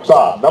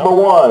 shortstop number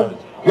 1,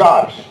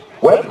 Josh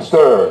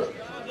Webster.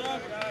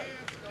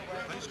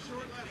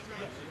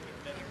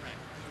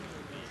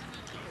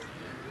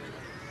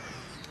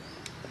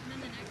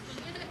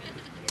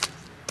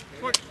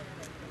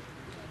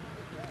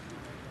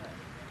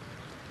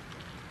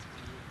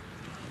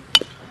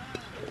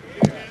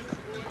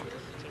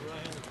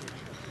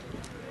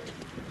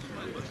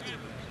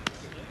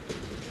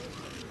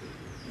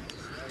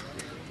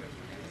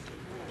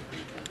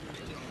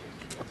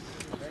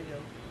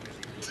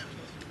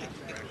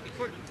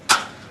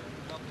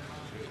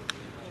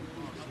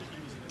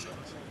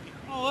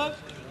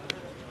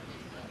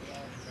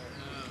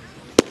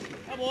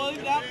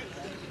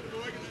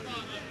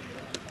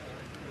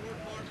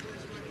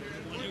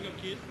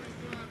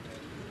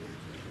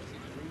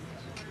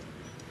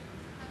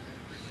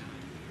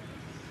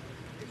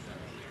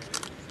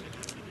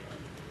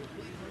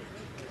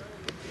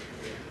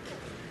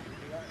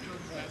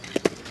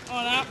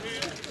 On out.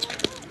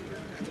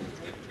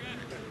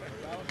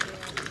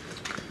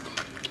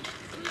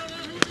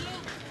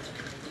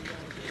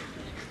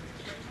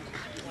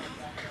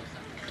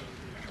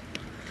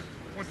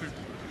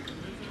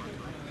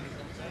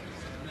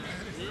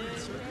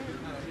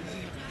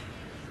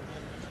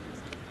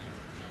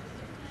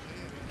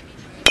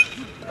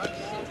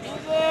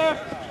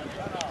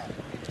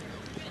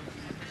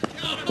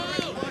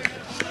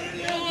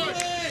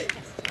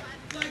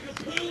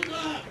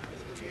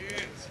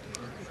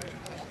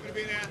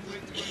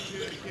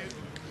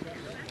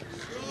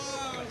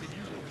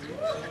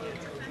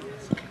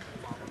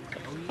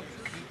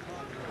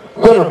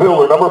 Center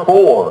fielder number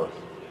 4,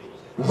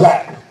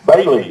 Zach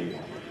Bailey.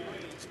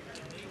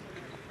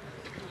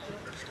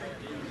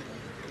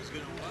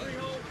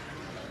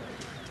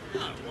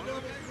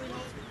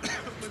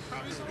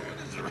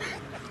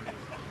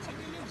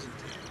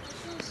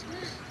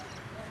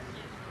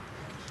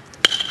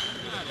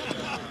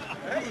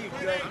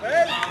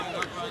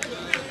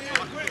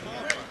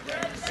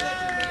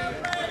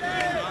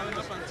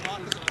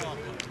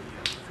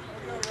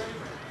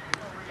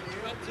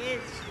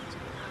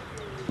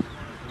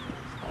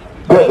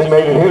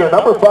 designated hitter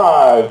number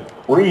 5,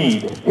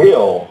 Reed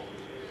Hill.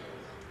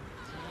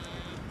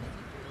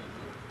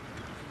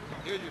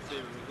 Here's your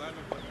favorite. We're glad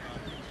to put your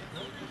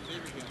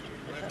favorite game.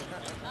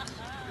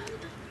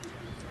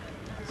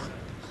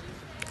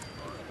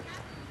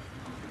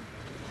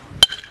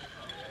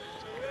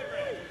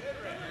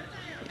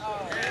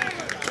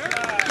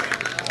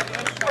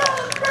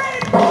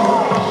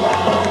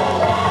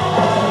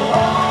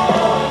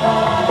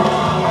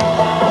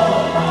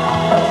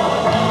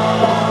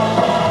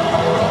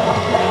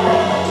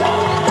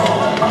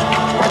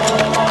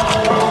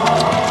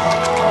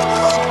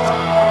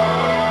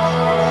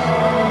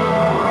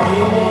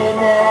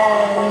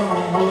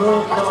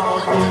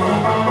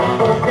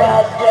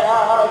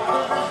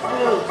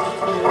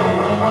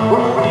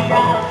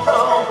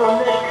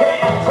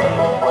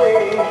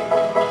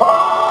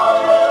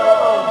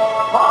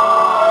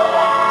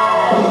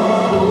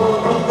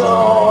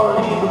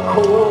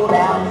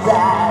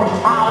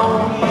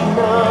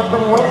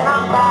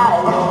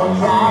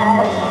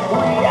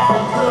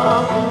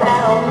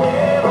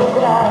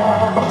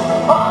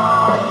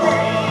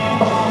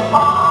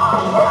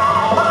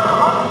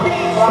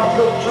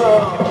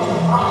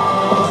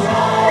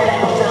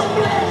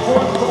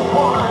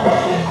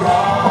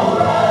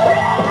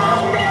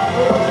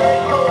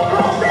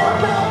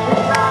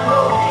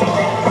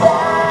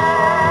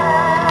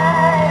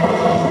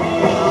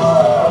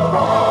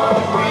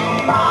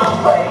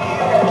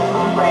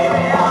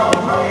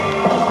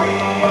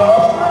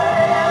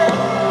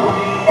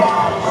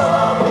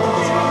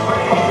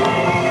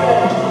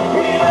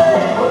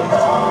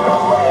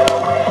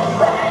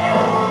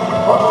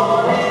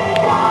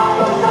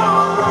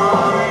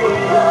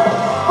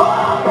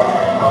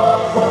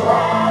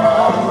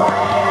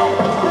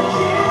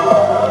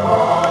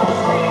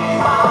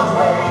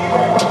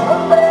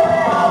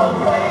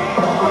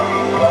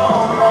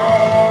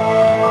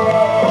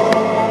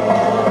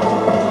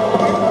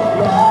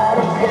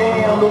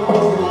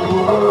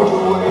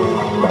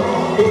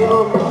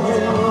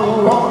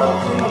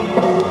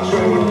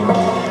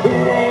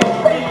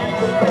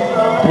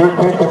 Your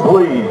attention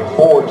please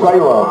for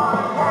Salem.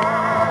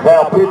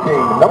 Now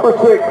pitching number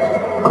 6,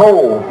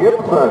 Cole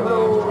Gibson.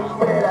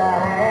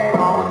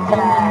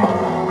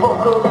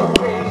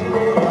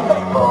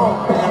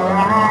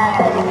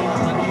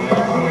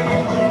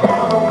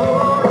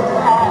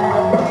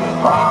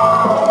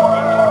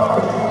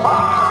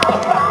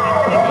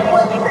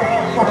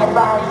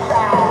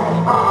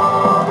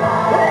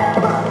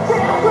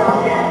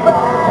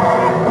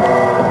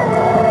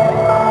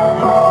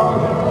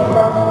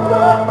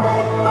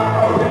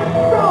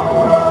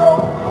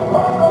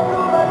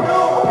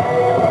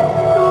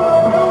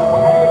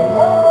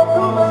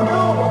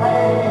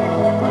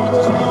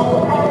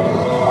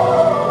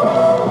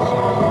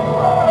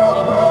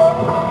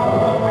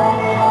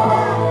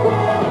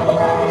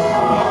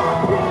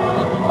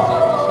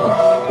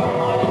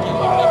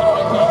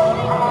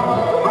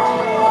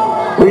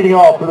 Leading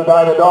off for the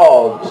Diamond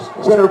Dogs,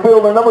 center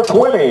fielder number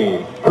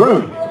 20,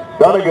 Drew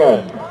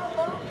Dunnigan.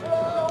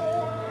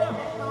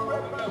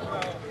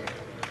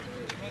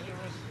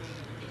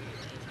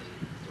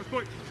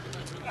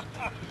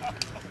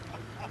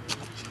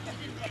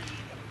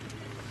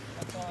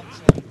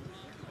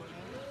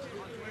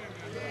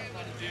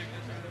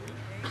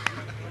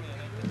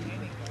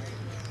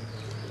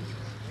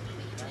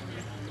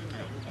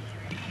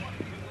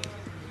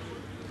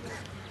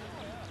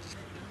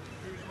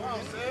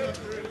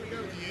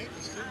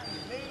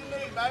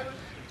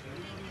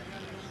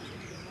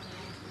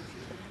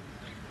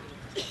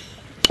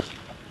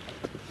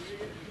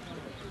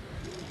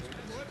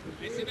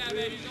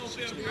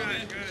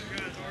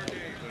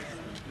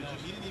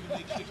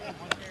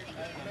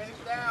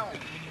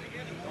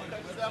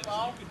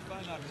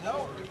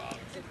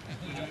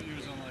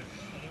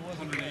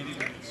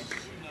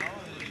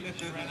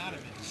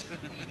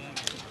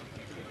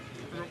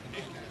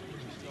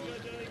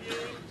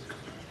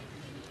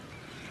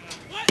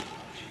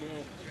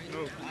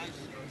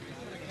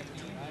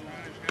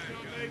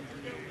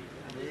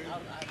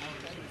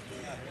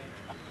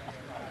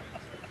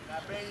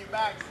 Bring you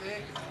back,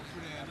 6.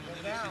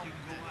 Go down.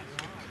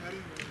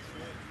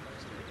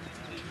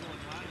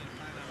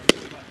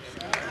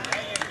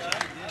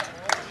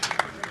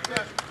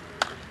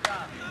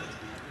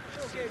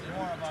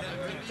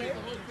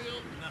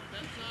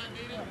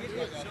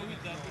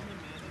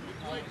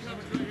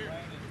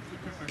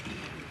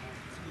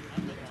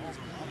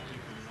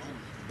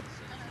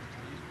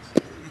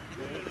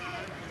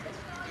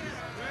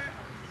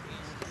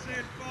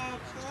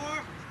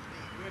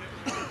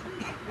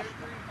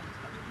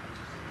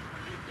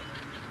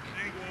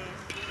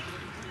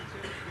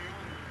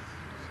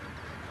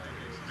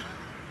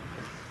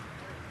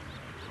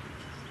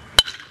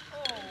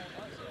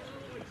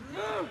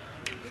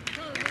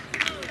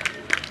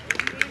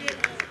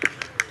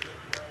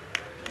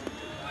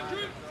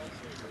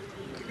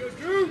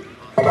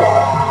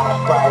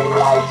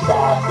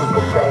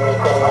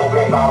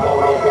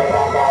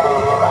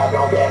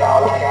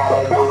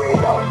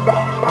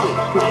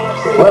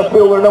 Left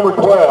fielder number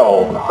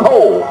 12,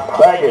 Cole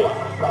Baggett.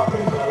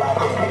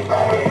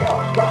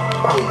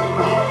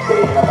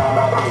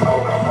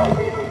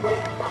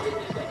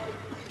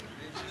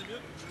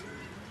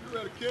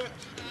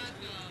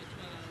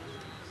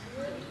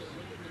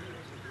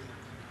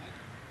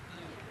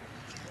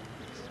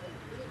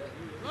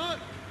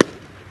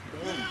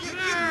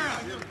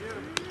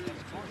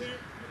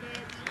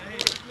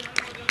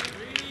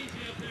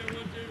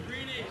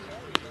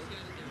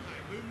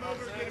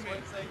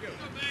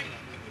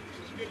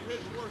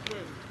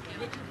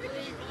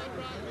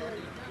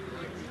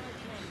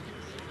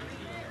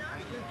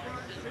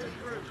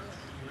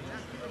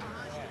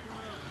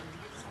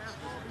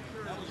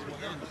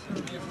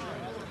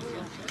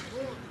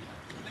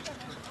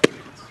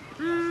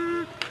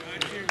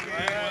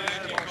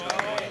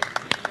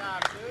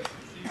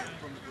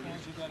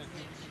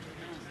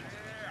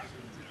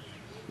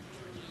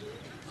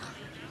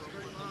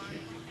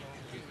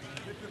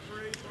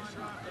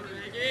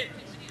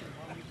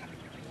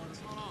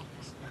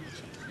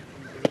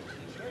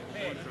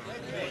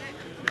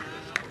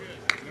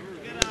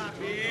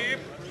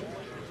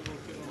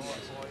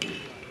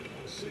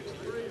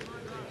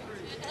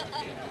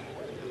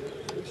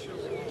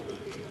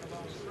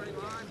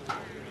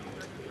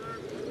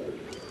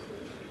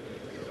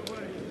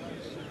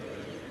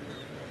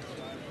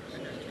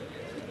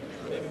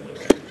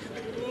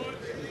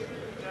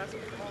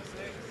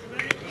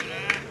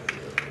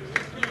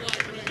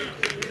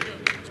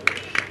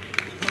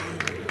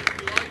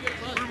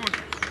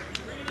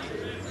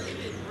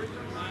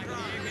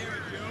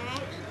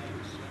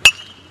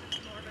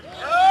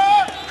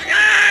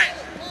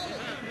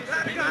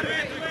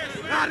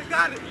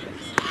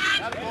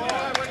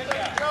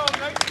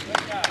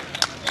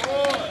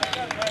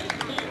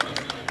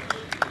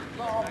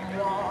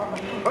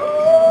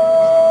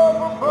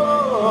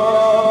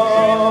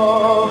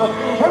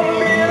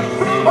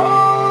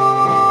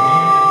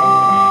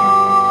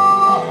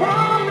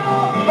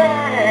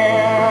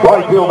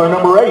 Right fielder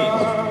number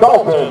 8,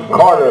 Dalton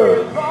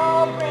Carter.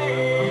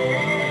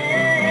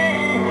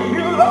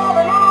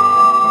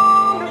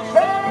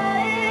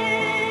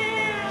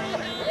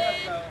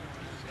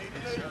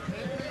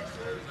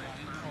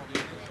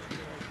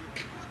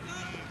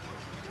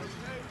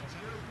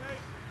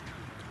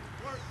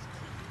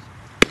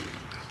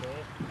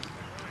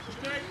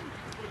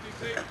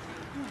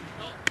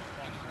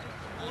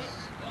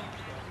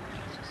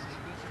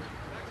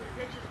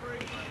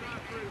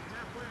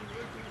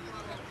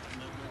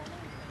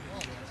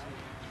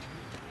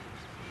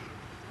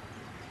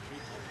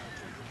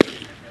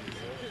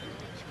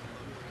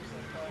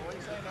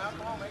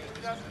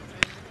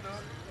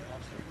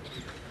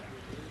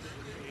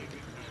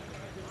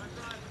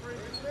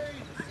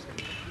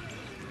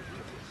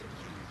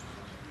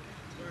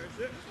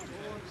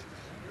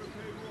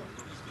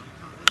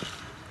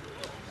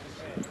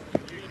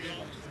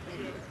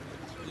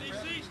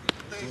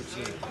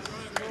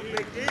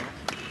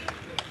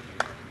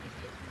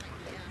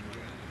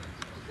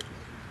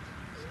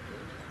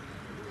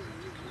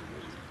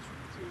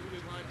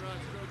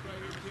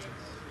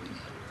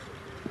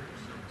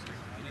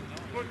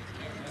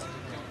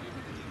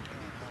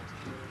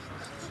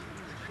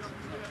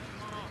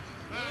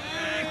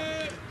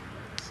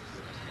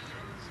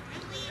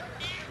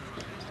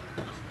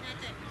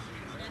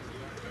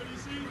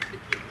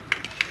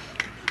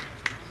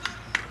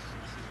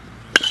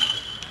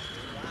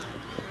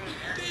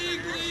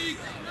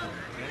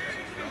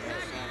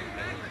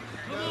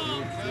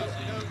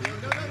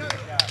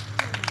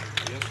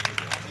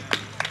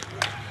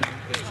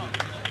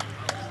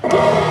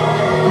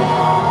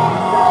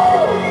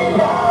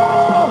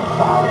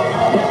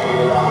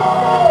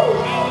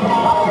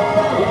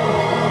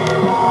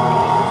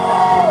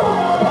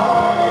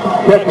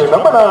 Catcher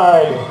number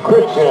 9,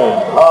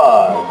 Christian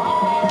Hodge.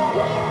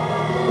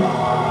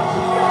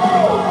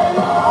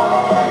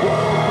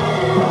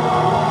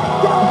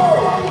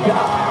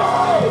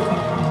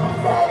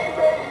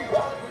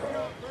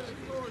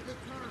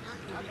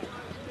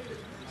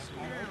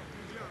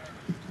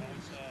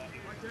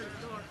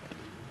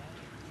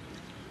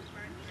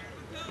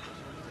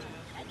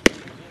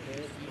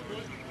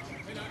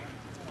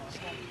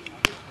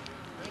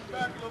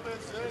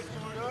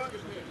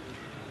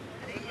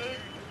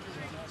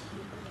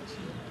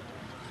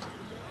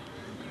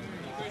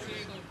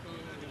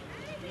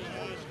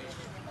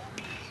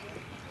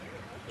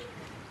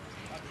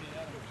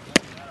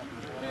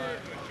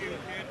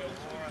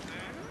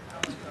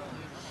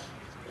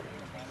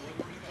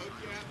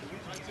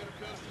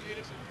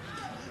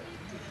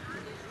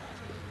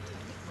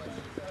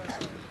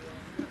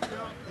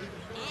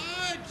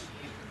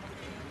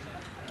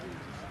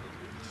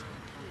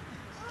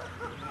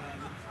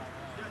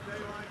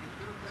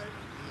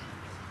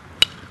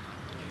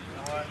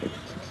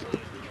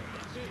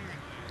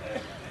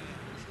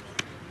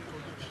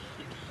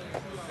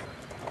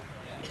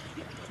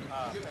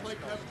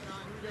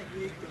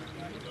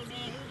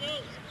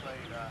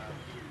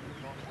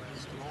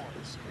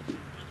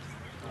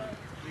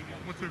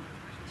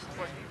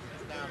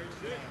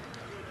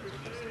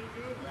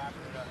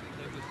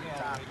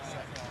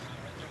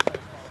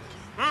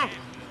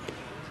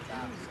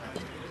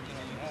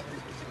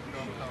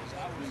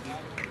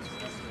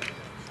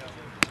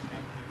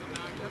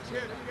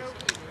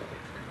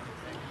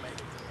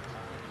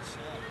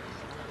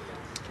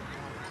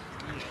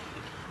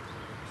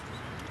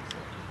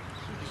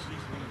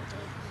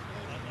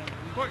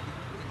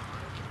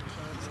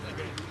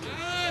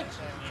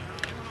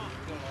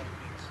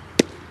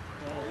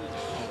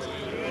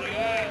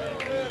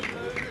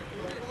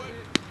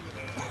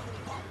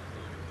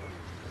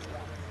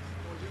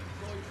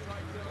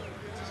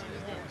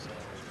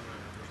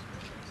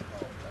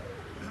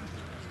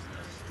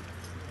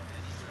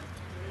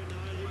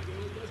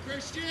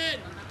 Christian!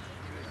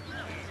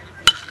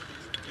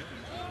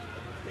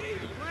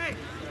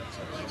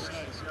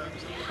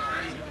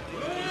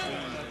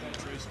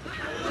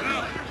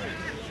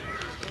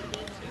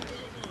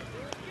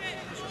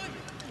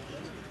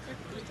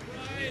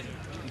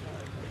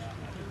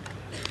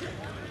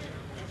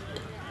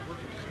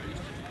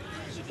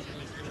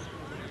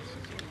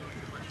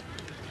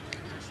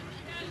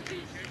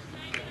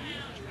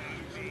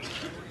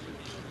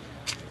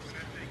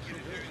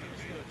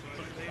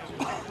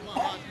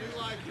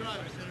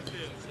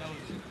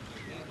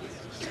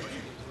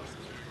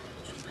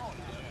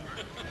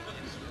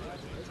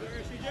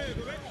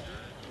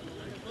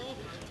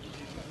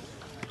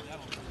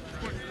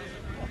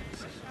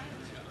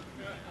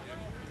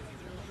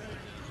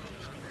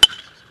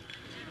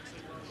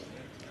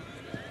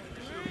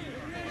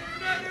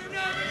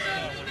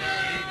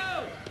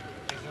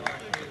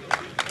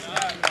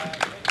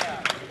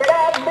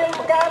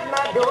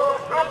 my door.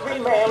 I've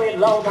been married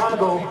long time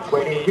ago.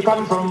 Where did you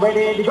come from? Where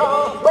did you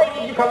go? Where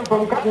did you come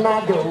from, Cotton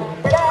Eye Joe?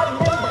 Get out and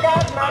live,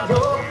 Cotton Eye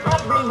Joe.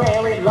 I've been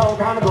married long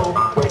time ago.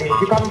 Where did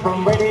you come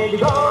from? Where did you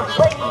go?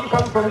 Where did you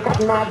come from,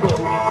 Cotton Eye Joe?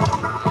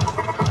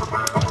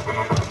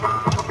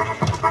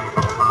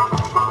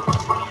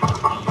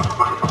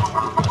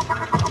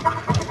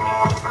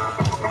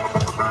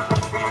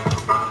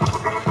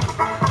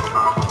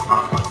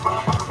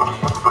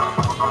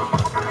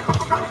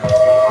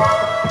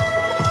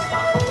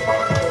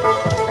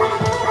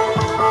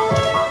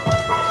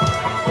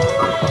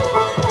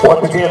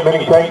 Once again,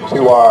 many thanks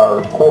to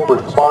our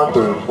corporate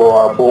sponsors for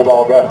our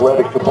Bulldog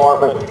Athletic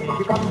Department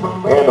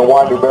and the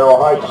Winder-Barrow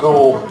High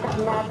School.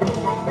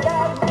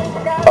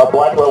 Our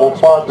black level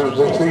sponsors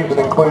this season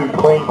include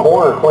Clean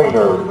Corner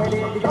Cleaners,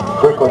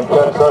 Strickland,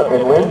 Chestnut,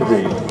 and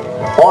Lindsay,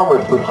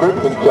 Farmers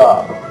Prescription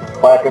Shop,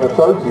 Black &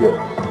 Associates,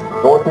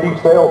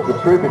 Northeast Sales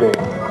Distributing,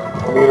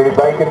 Community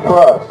Bank and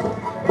Trust,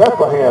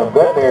 Bethlehem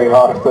Veterinary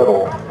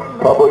Hospital,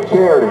 Public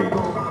Charities,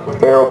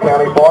 Barrow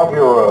County Farm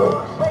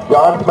Bureau,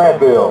 John's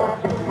Manville,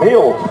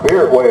 Neil's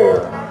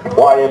Spiritware,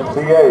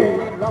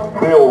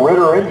 YMCA, Bill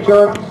Ritter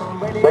Insurance,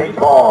 State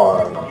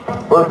Farm,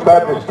 First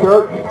Baptist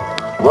Church,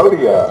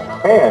 Rhodia,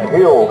 and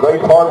Hills Ace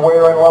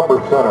Hardware and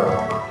Lumber Center.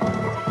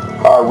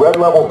 Our red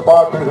level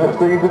sponsors this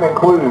season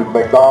include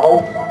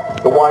McDonald's,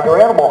 the Winder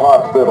Animal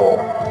Hospital,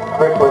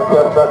 Strickland,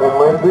 Chestnut, and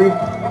Lindsay,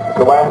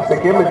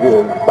 Scholastic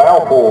Images,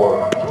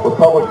 Balfour,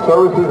 Republic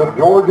Services of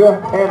Georgia,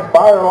 and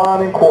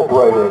Fireline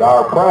Incorporated,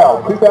 our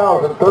proud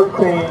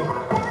 2013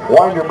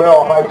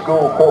 Winder-Barrow High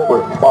School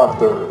corporate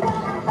sponsors.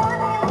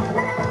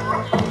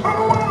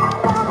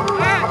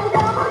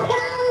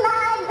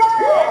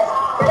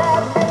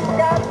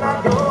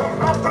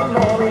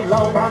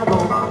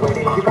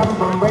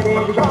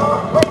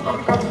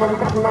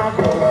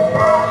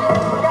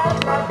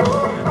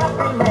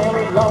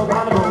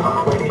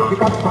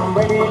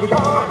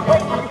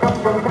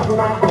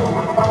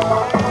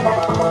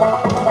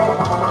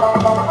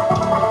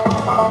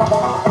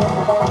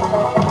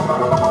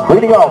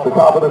 Leading off the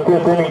top of the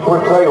fifth inning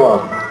for Salem,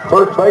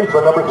 first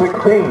baseman number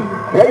 16,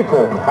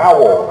 Jason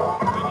Howell.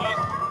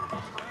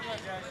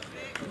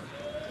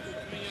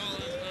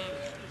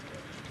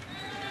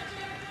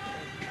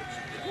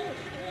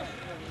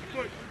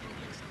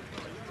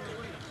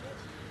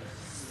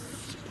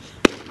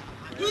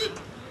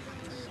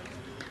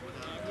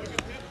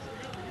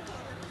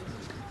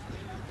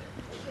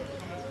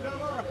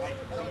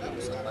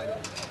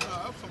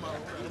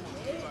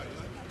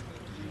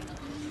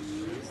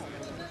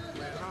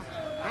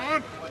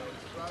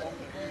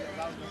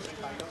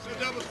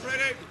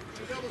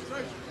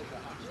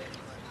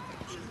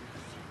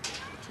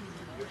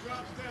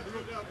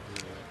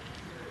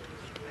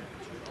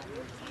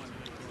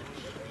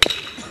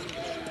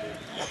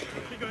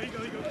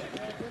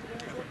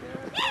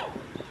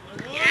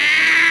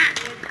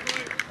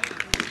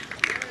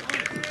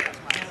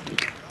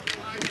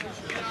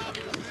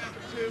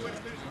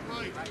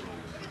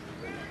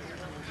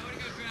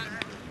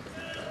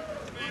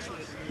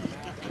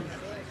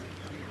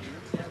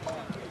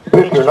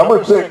 Pitcher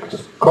number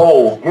 6,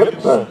 Cole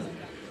Gibson.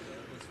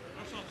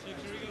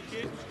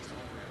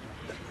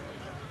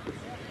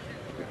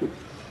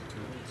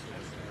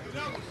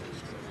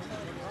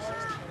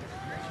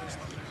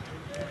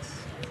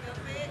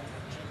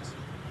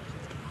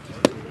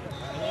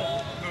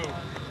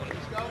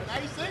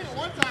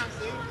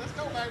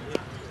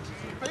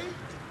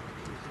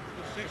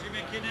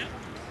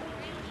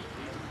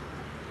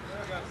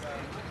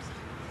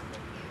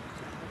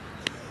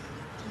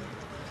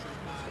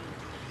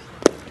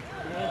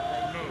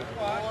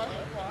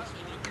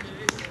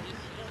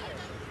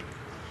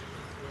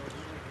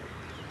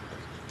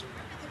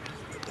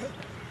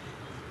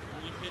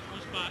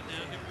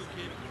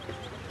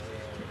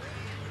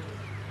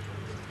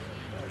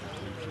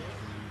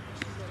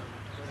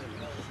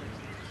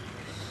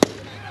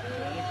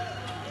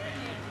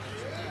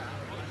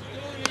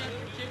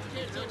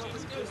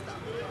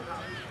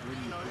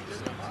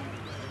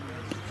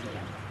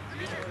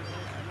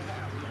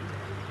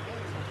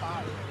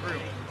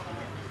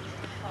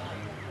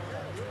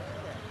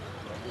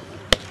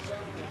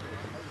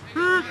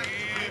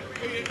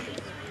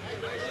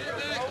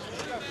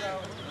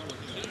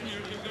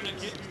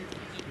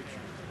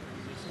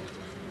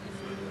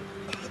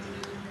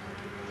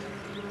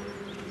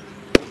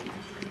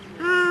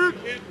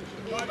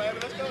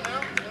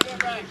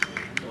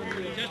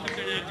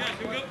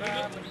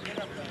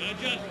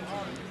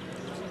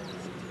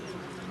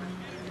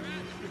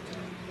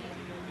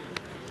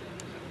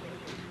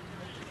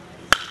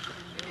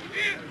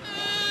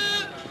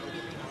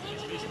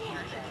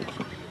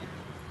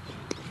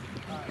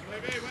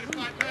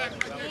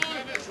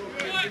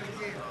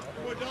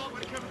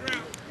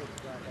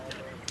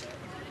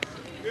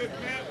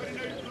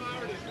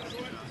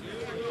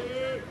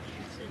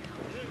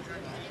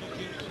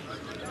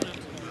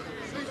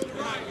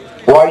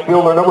 Right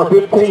fielder number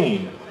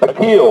 15,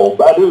 Akil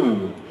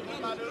Badu.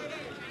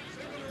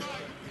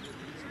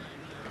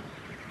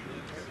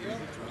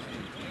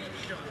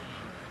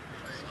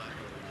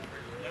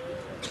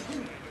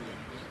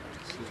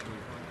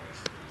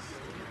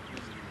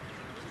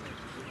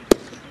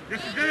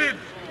 Yes, you did.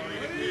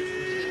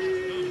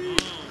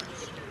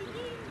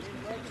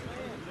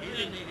 He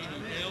didn't need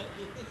any help.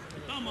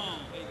 Come on.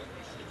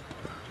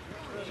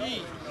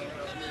 Gee.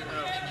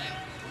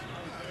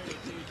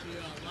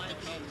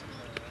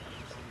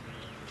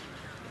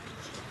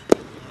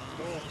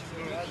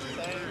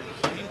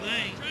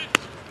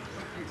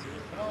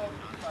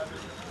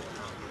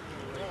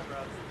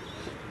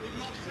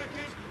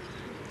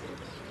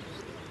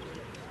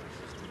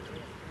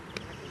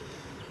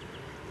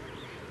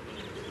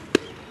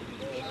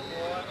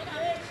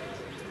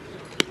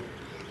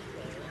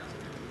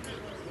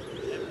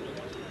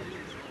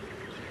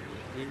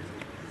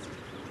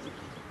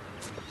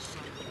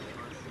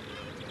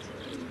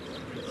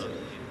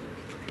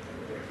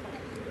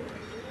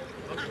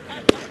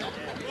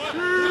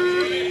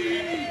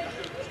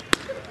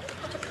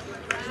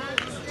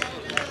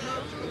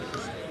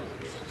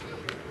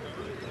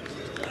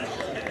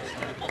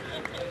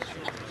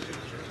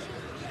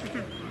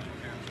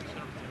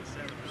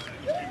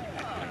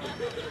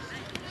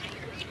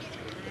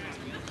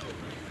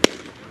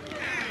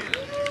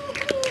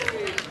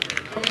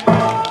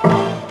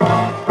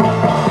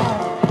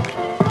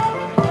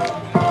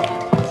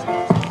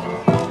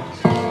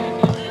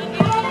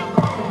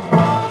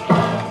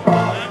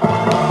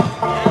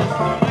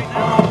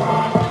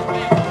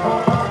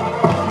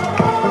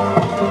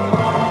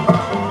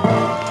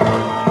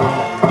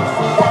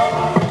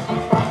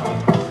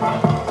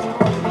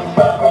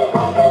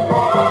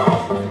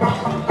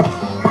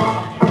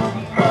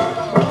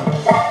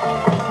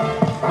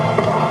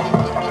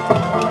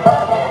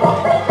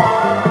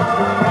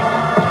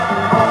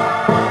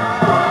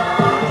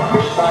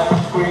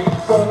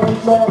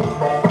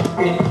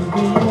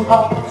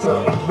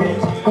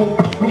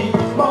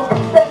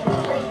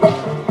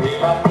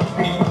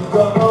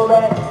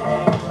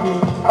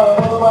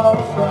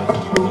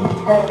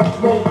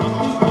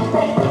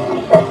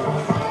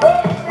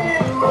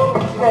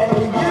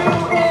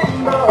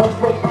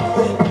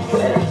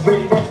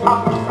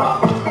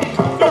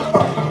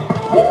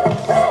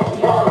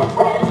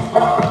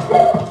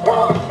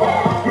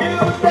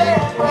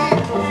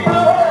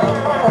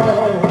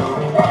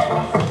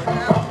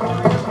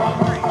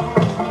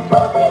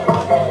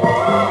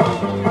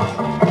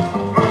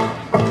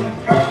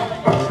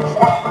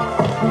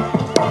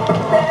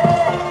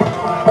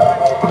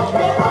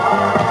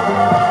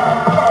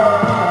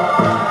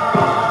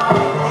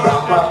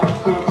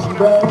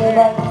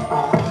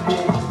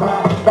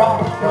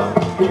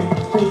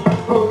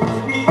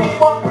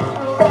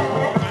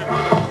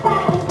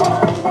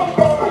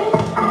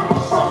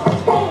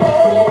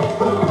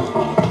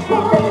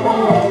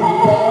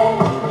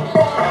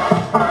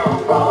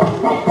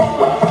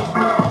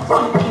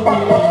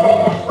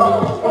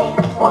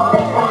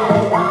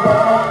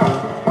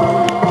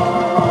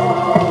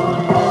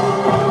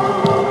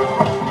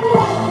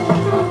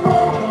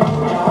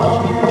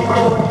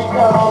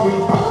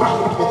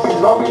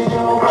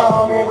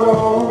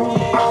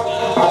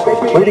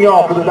 Leading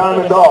off for the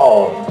Diamond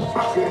Dogs,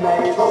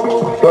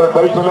 third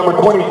baseman number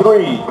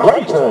 23,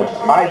 Grayson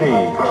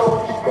Ivy.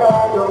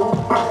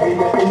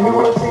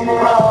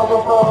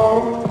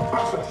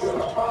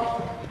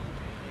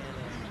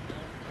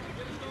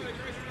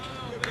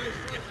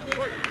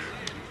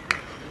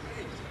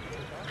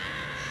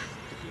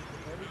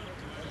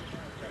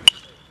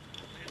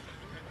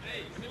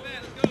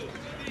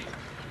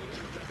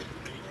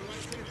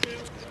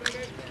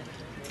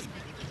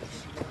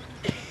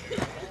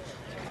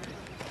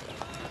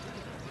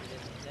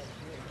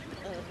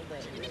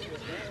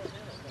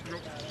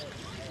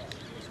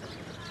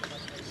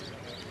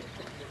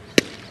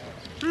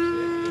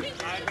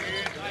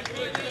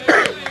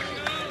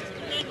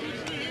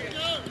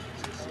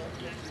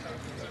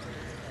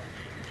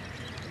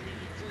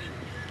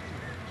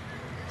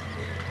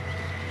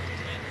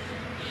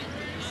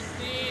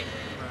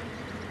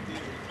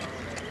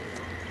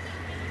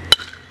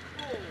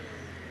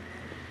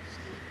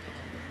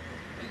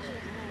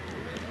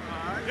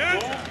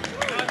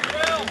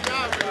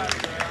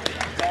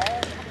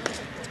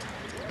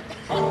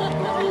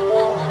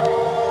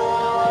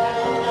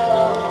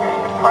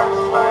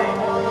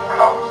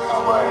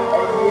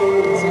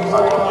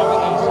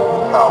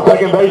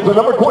 Second baseman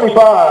number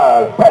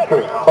 25,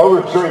 Patrick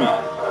Overstreet.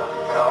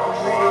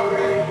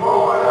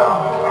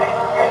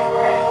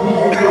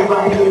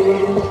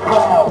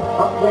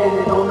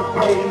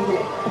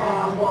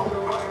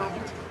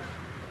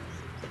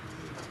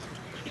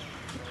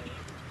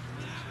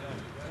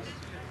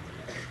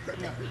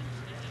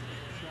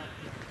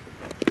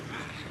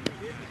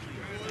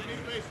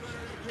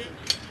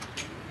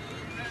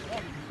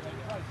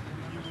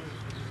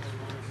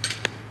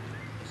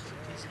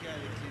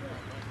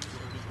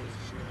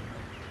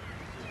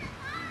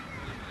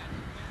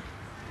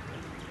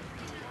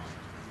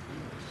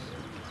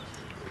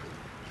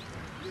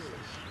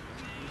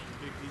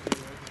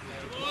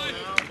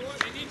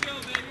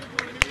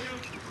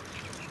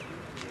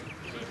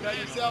 Take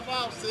yourself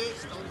out,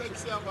 sis. Don't take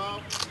yourself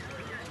out.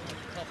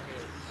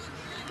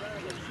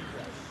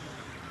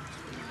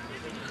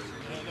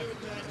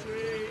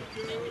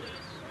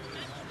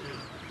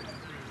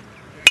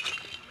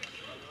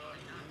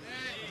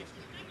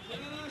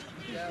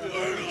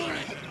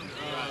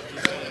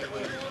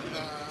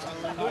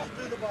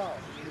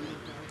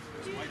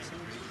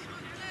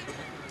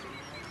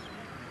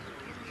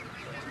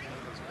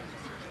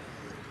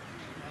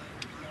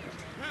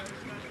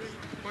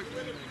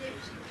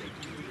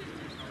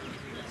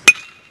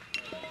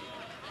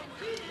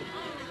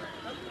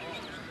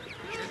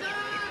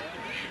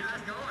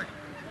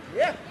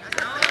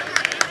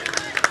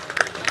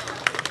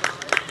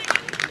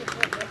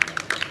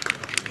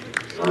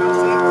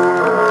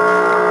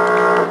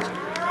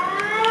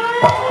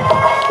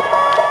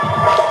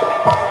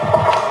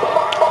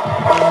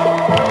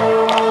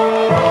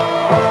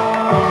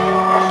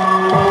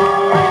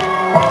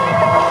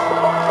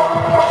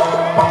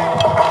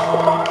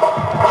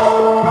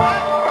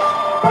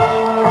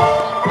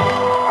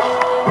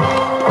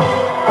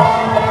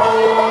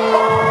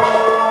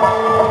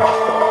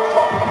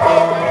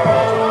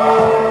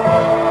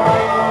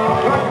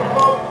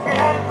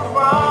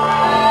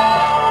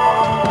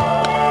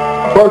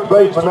 First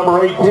baseman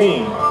number 18,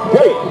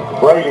 Jake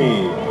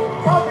Brady.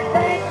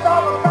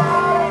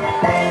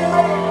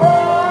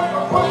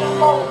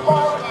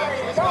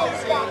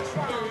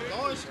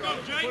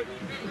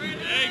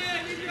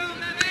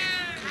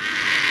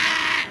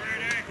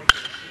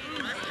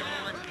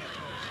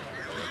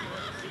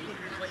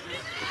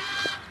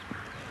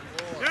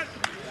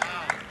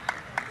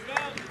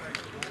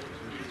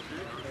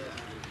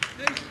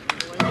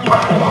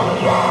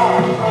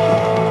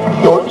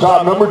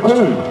 Shortstop number 2,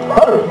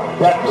 Hunter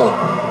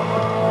Jackson.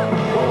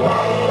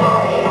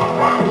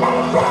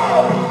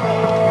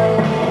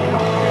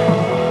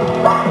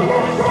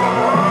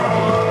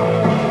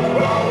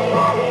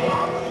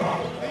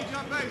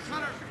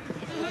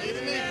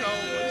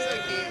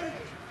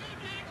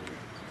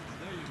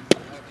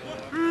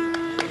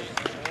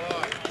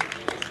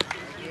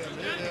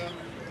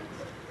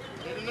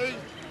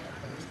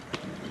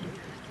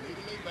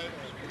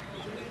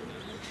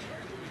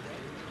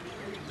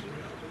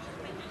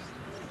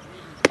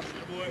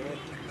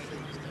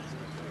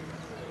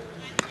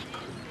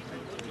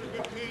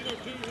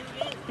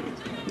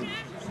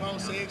 Come on,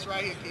 Six,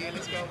 right here, kid.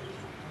 Let's go.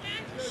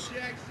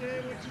 Jack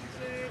said what you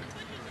said.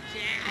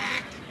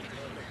 Jack.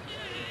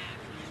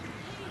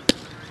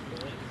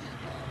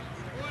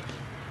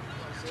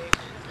 Six,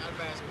 not a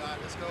bad spot.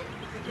 Let's go.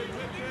 Good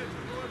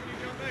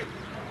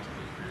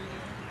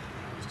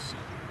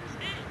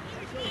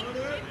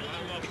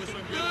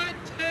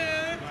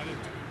turn.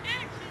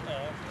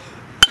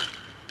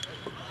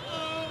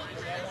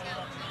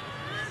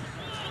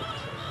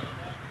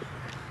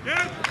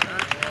 Good.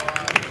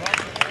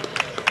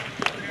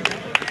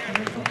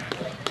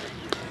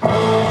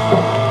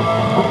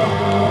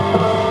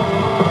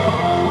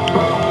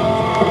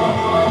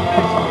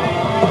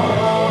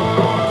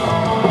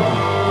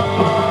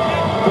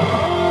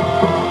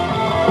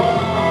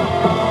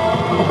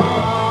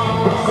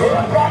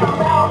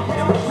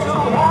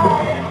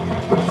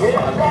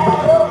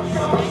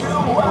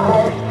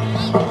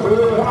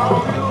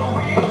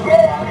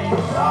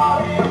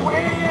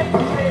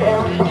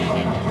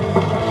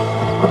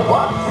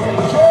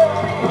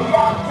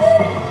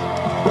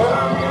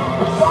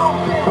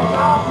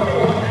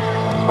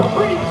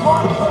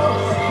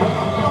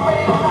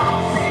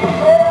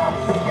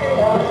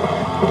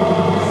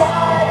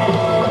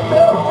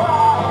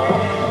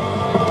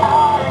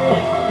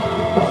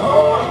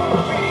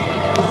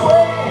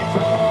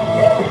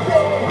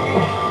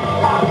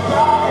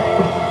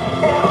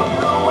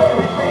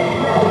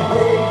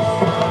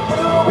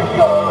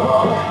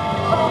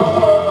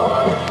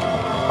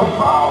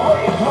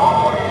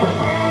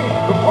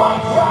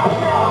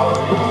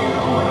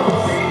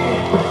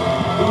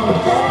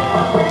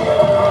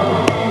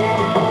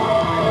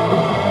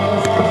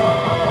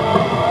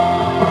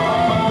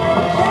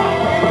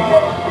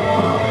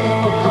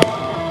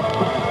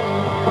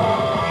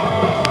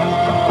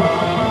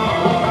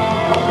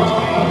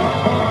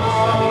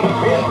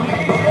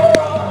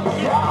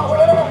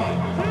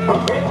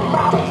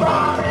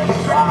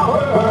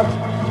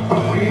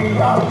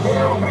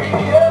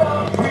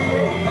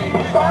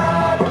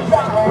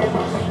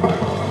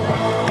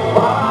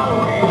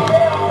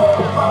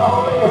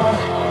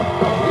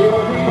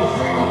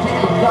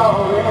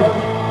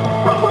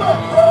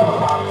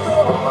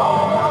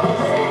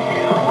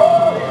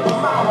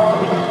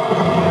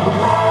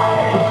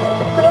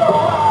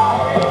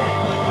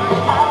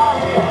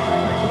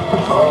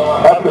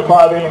 After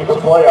 5 innings of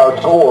play, our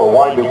score,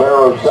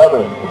 Winder-Barrow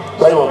 7,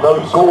 Salem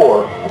no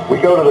score. We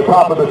go to the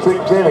top of the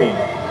 6th inning.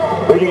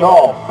 Leading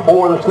off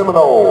for the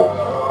Seminoles,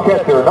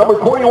 catcher number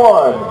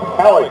 21,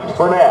 Alex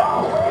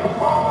Burnett.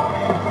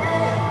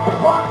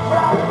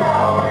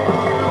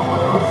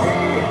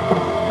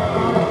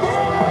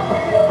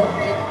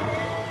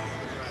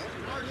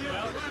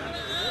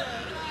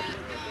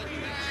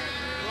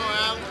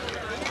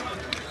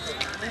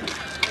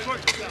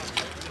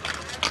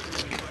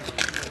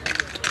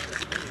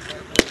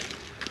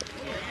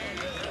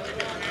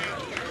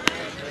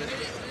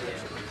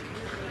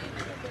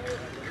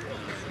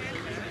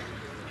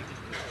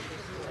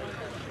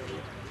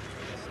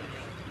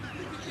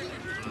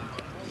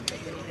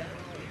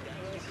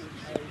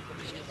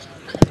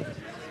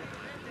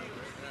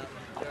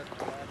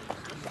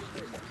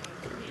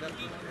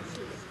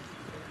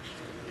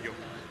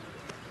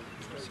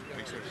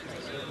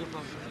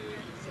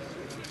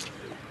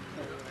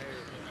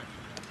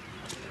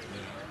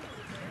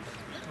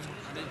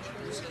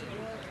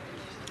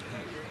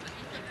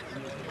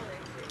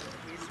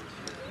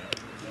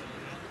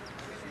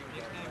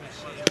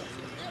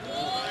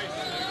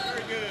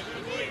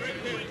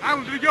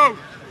 Alex, we go.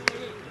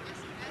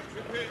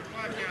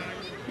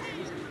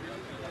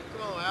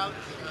 Come on, Alex.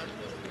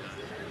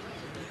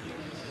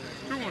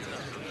 Good one.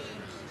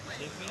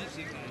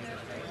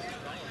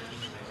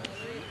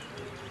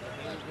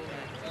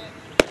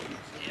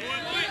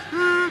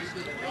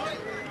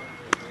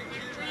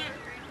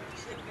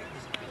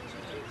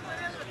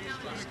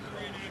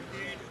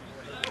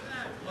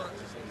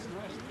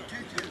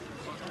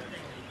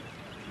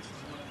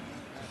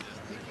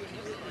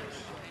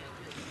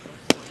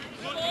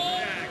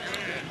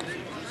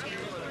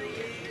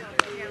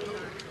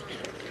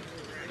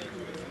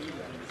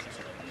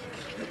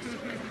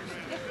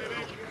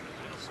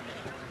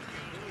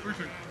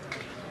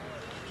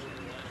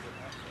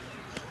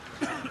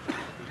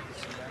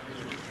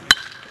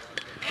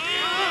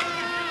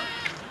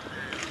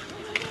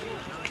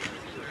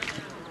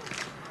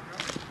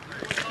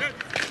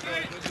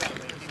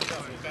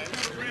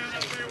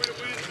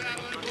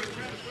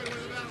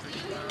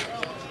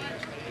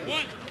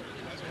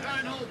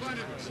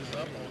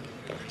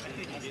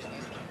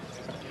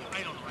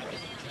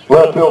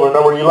 Left fielder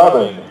number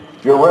 11,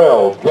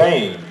 Urel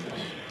James.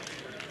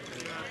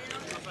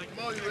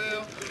 Come on, you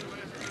Will.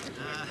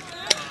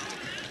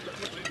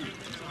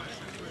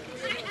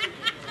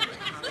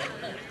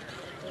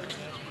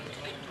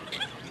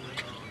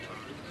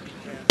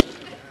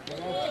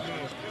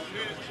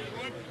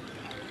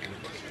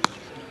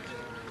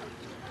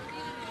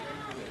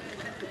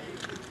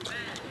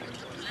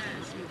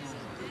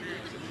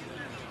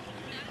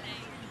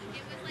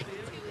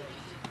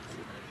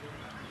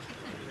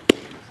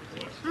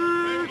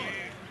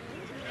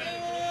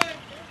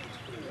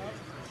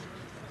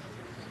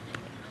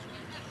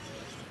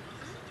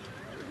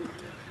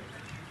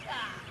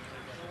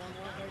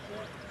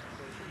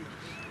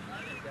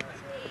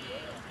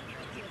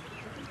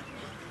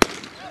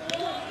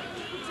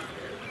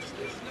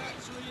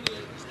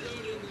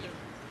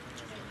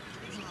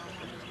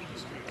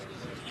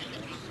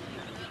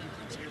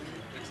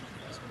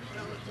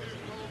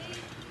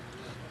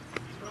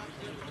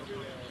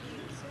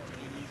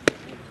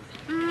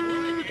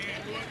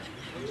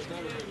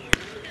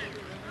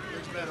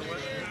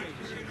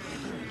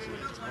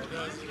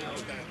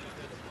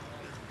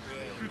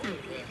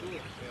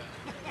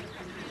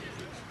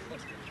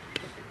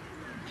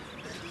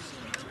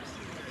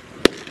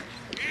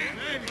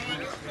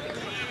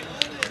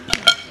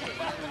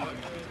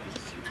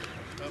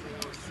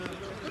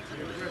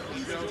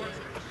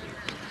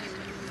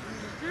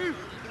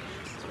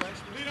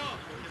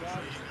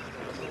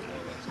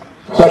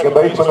 Second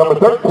baseman number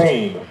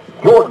 13,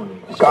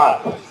 Jordan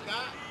Scott.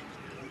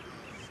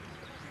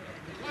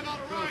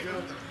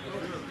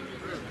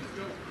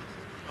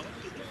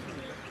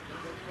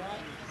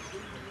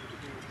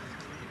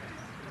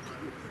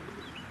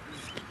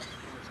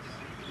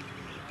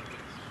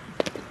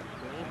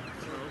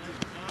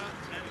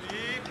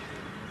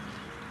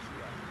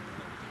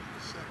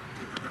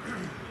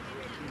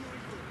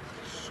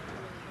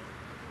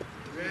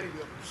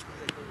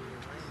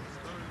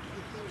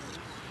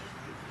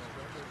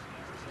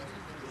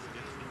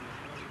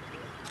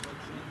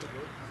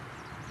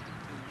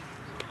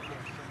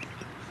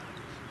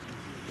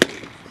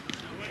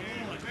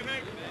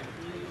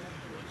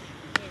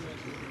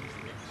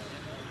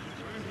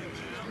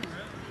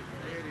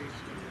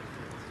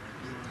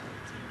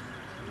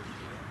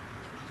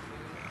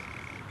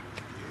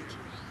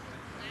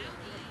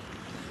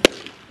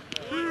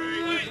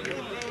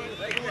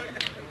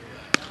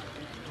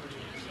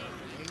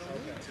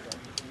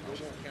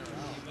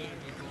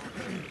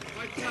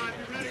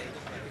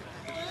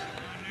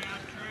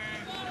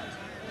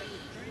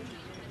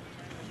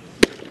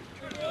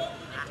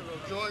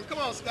 Jordan, come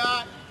on,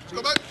 Scott.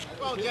 Come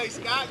on, Jay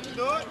Scott, you can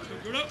do it.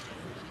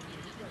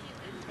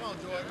 Come on,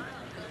 Jordan.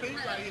 Compete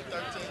right here,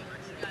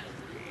 13.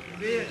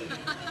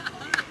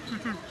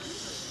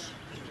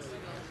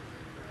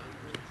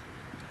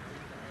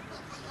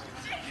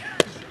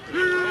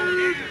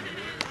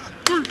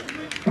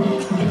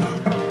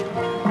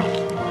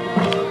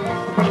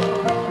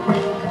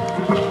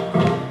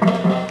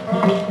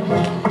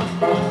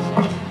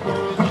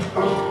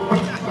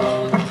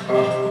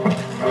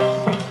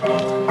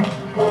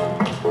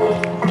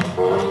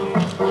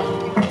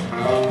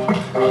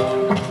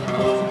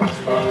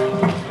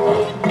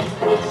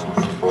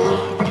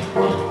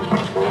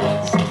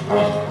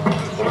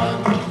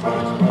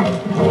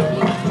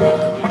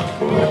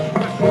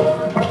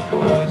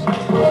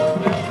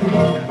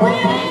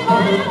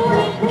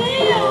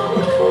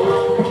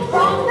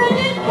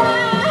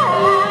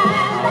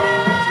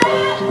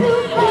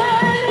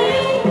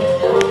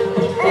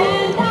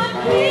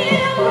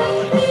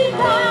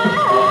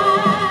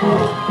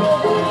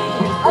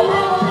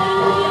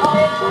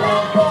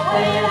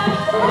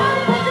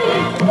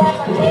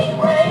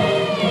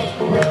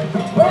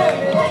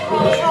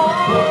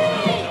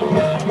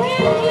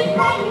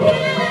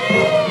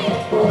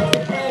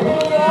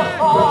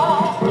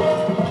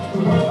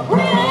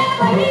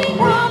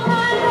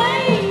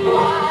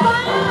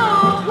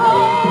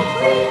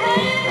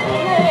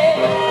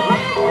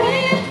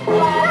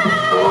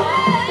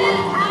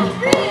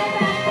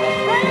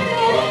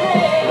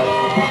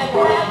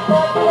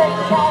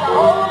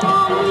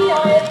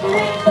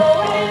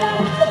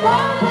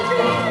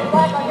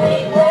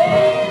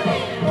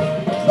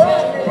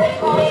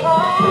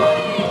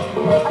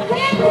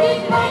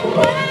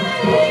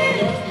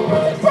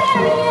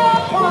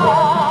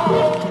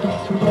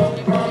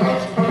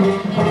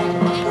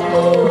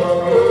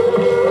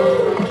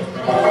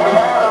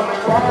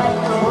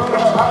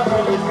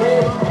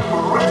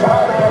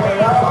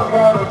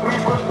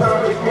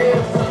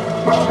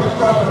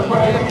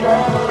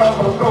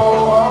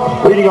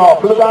 off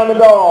for the Diamond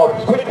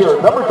Dogs,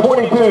 pitcher number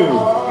 22,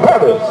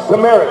 Travis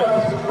Samaritz.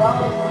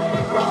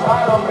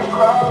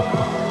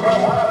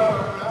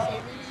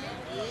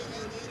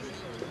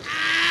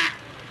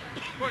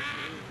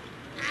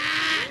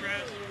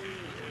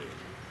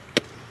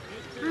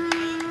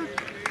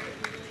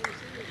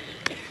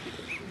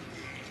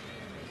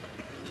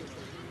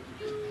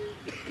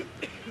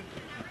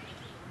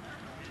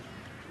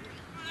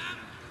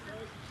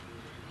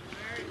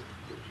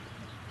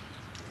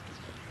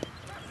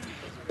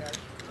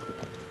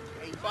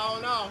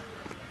 Falling off.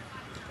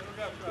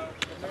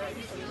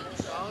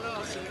 Falling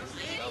off, Six.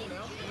 Go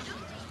now.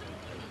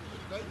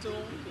 Straight to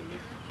him.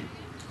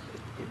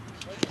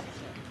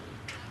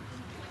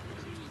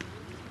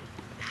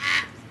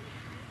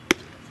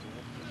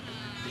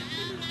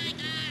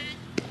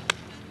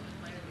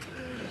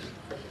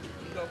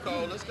 Go,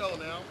 Cole. Let's go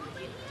now.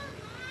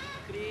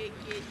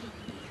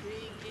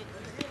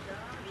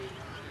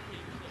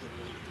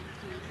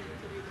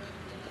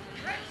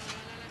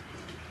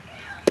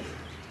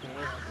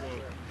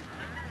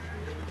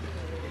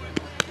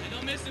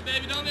 Don't miss it,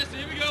 baby. Don't miss it.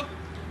 Here we go.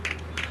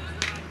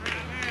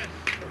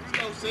 Let's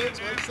go, Six.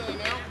 What do you say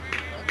now?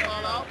 Don't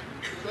fall out.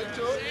 Straight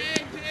to it.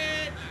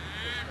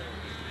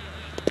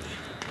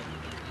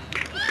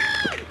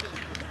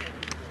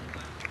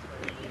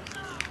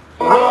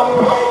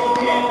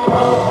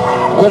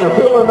 Center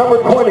fielder number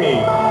 20,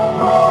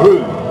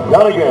 Bruce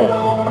Dunnigan.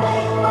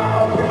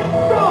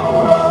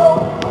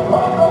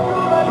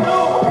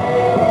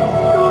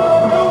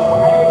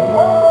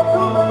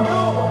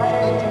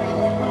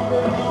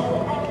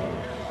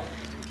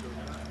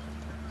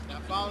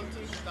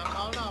 Stop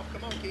falling off.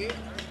 Come on, kid.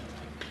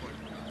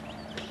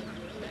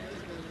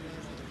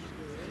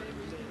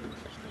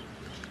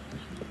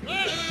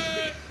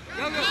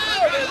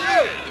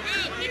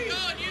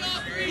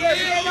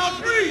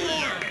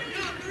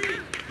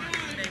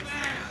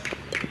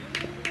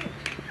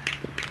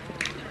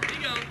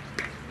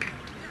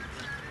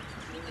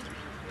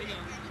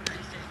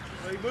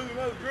 Move,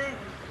 Drew.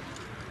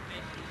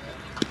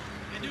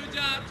 And do a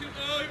job, too.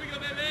 Oh, here we go,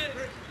 baby.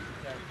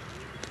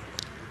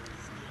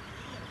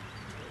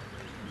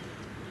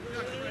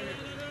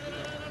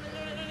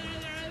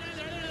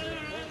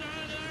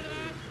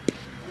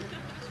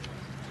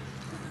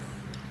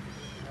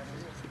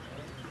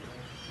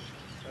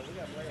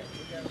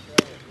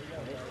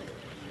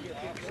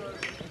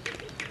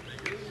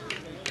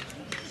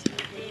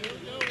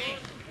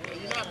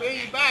 You're not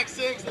being back,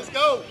 Six. Let's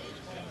go.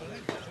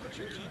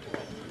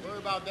 Worry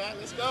about that.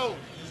 Let's go.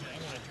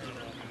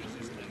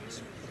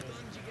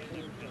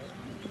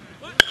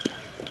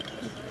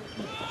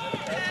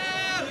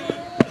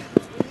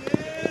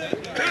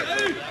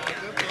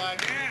 Good play.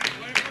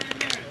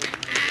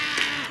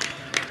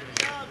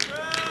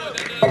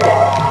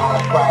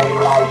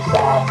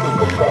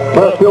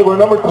 Left fielder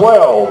number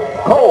 12,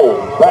 Cole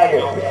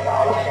Baggett.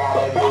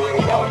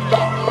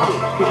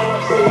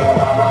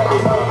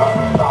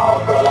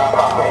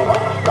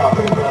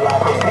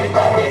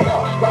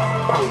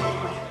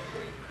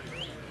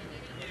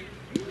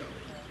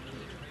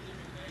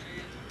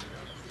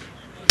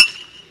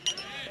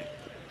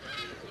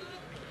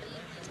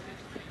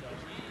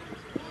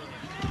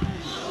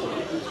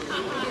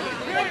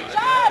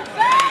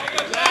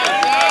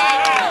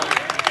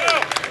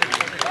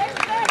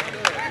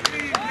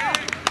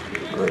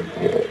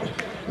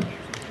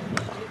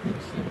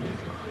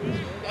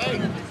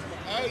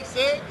 Hey,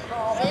 Six.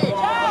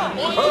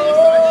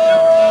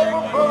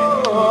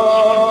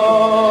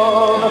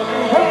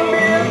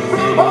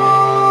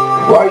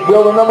 Right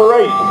fielder number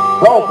 8,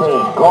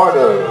 Dalton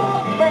Carter.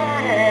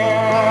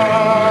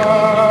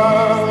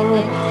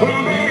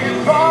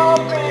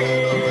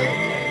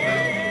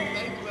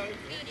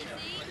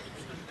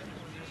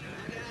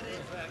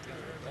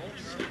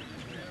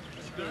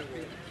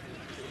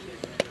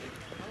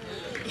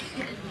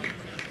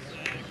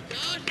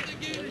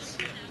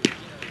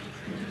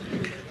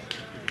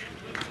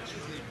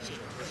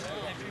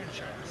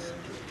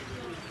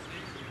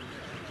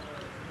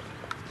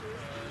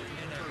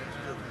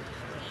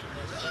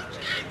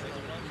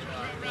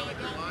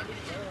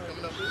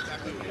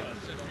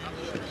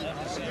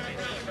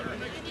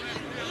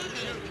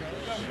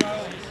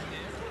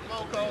 Come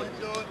on, Cole. You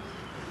do it.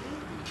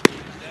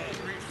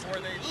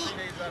 3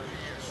 days out of the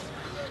year.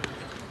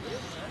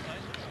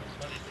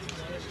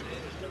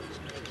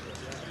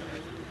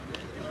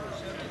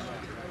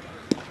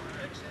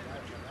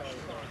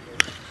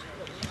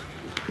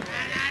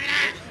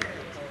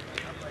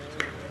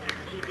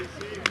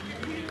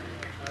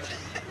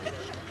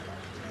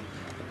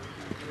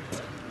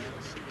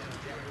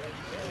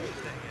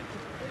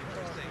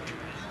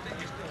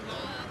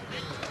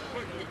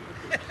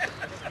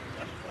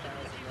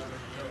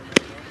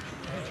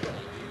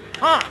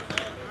 Huh?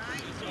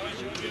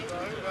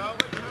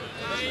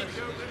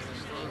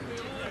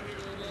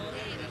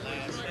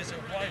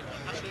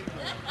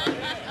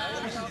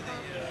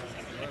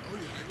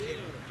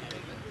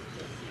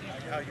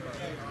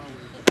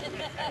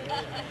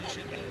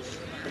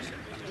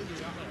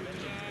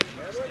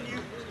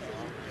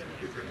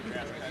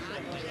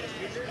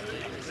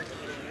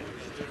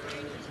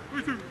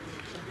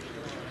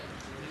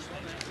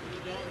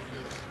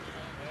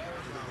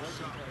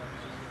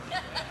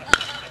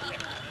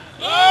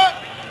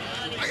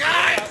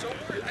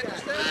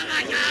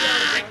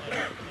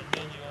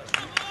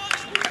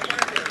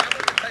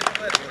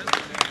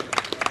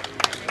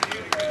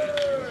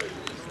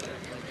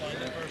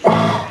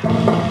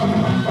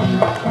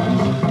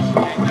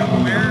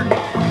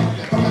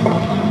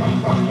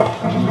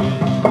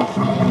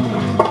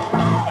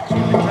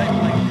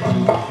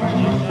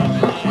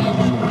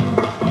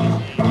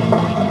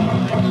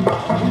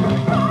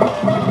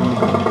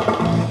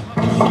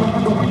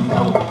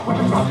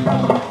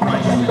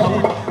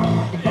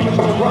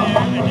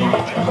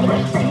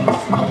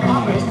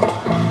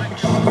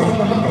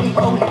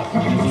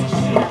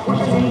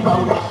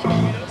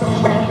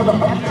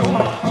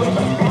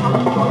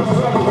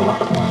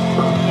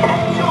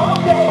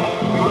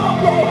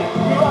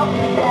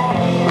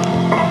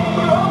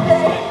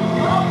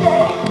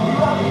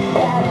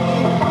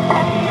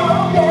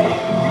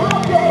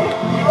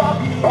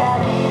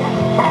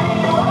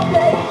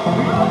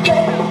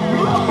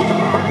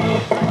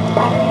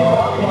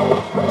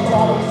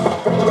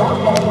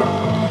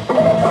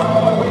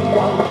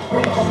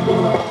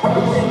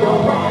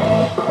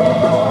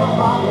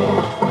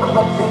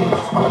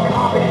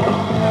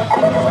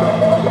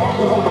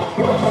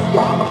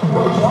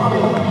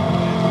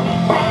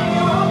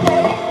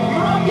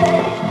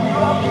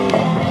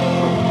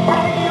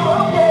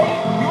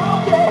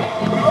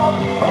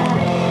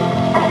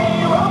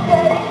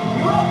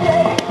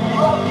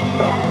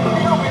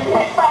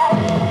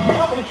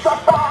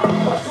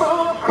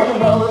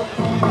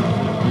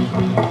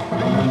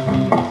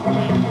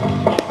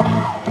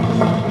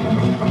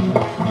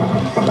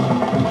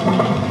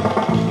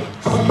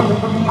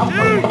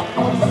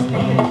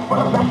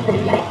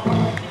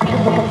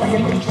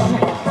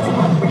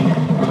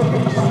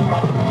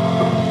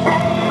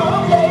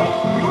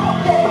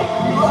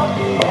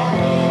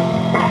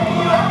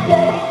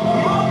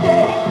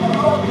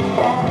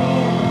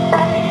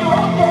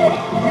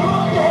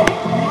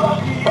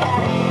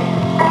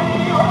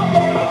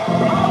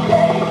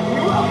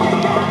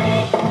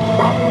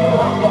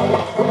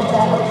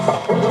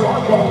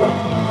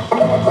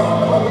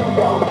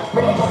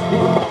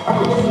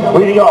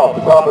 Leading off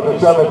the top of the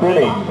 7th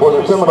inning for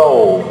the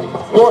Seminoles,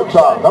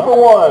 shortstop number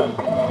 1,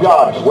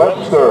 Josh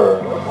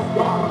Webster.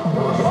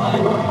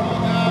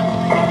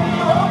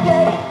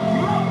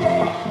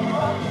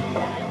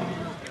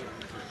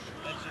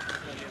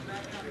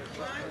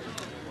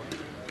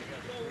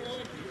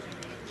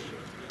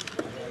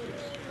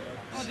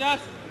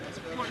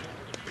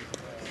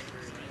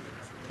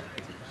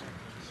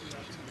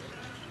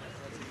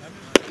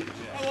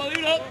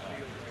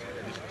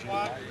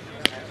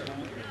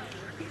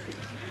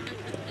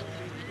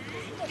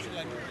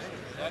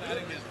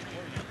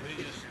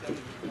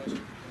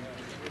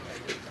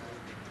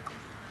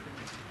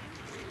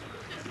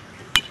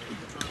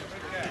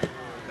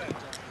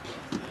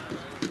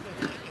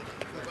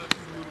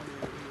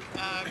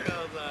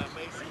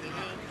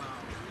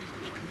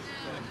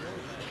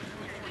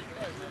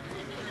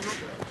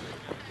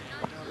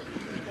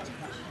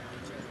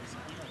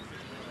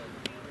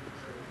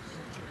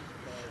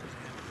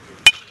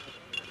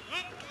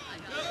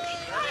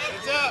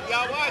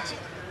 Y'all watch it.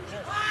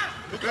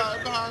 Look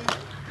behind you.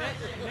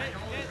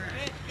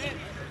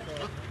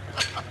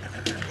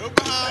 Look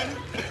behind you.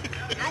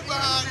 Look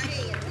behind you.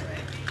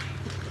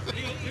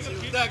 He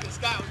was ducking.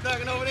 Scott was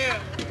ducking over there.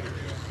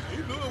 He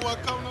knew it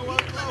wasn't coming no one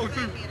close.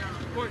 He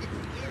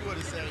would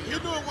have said, you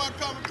knew it wasn't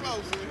coming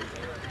close.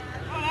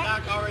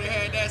 Doc already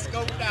had that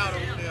scoped out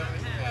over there.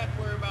 You don't have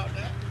to worry about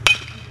that.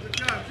 Good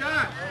job,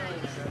 John.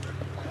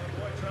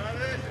 Try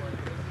this.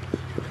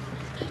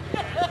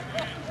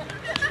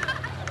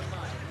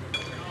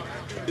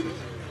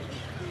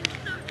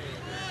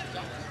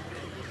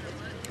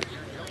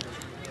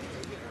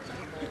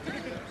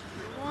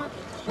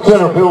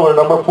 Center fielder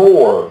number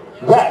 4,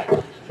 Zach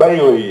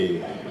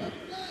Bailey.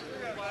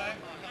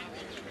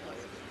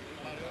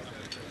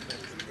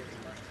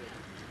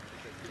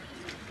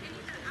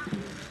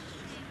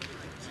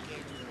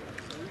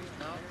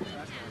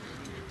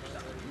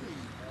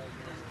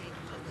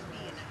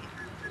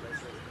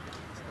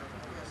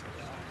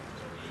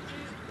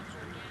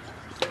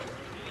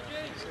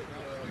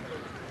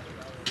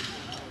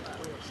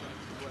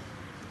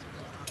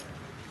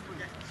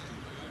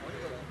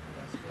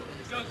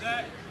 Go,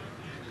 Zach.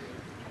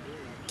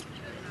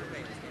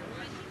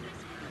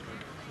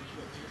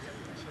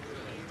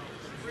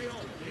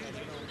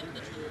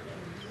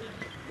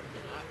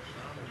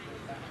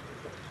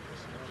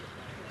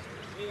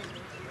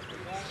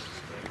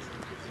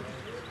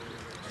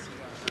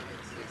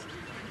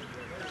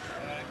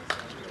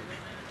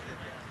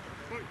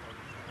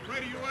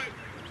 Ready, you right?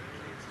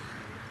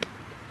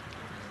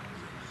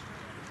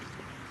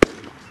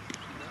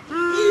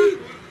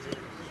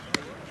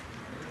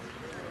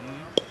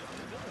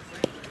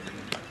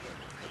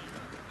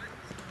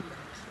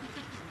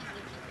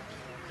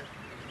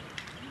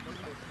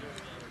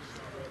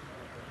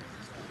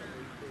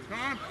 Come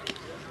on.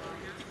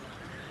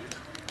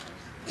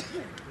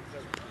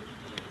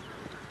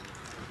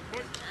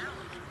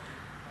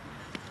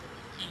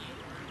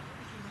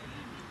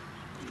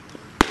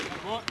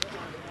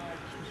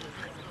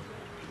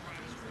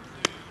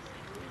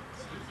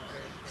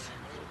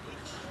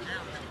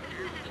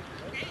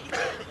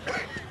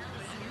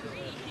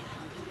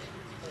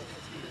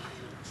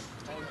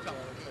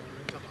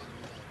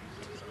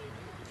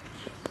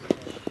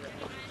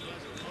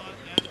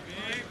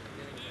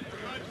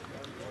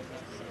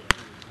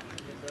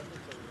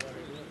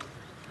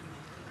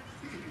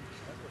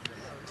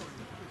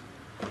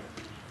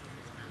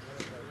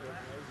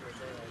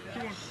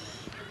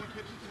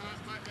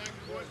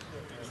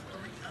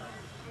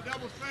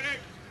 Doubles, Frederick.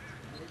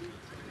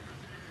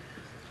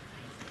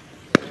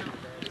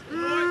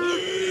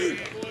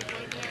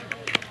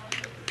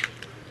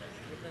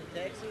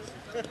 Texas?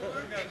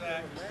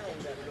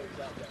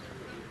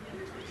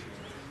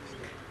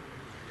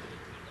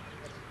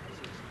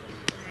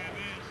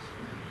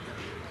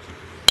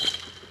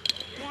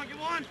 Come on, get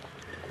one.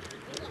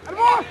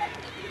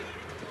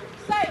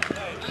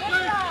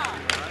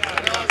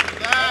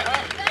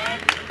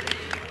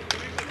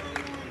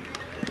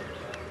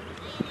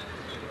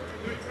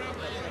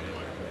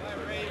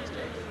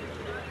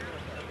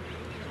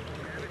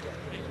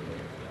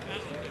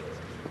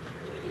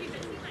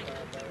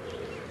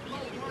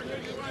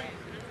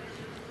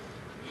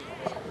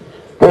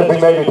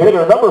 Designated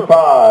hitter number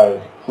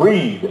 5,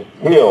 Reed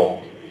Hill.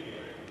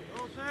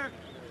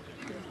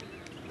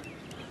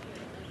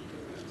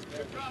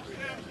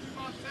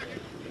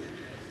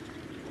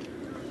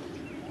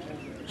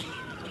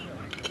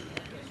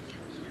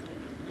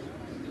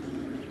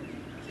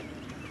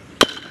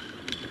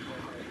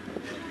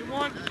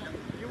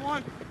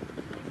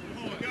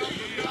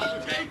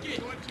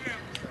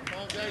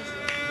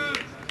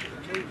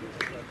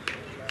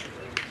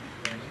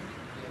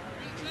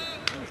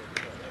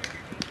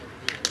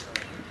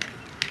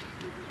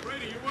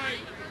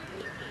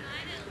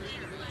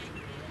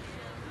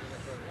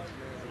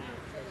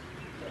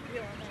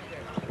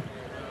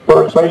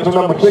 First baseman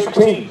number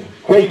 16,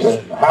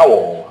 Jason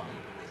Howell.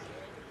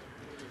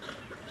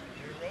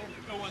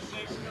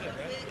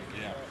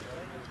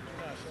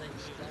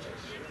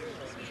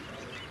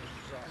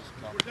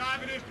 We're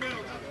diving this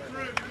middle.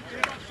 Through.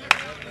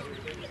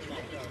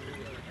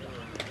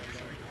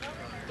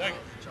 Thank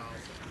you.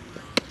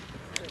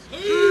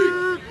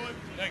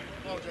 Thank you.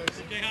 Come on,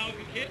 Jason. Okay, how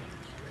we hit?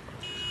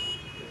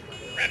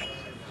 Reynolds.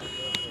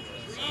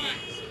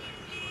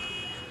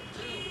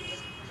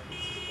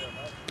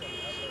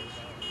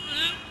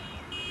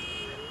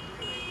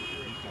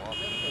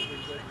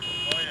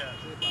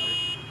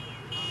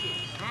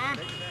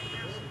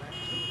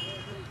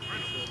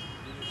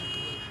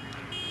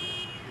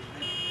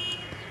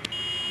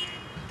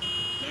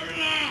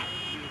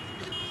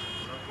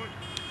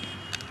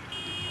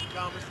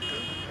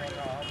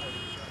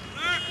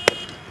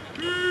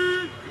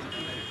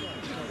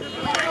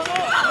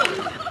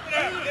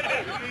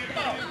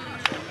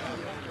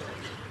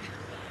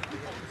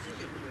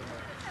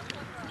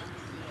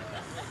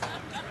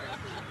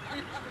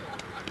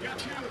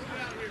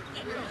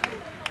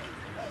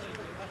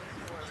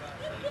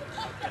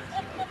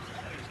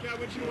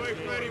 Which way,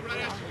 Freddie?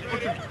 Right after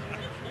Freddie. Get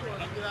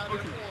out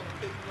there.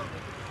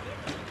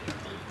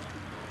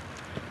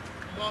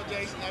 Come on,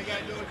 Jason. Now you got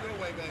to do it your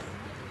way, baby.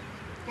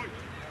 Look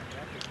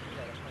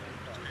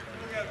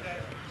at that.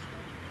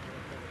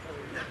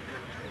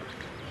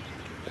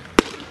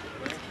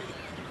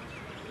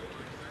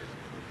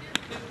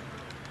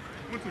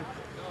 What's it? No,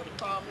 the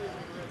problem is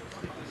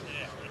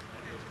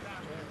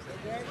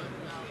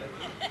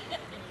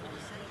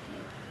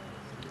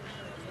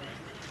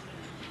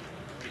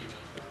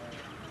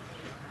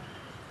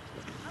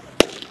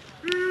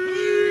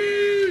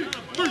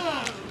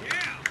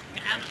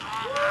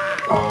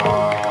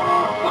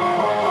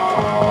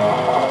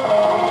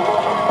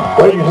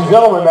Ladies and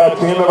gentlemen, that's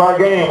the end of our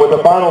game with the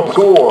final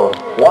score.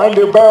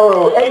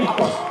 Winder-Barrow 8,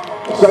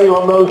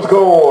 Salem no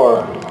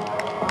score.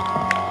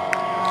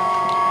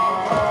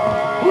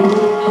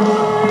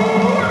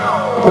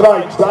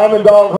 Tonight's Diamond Dog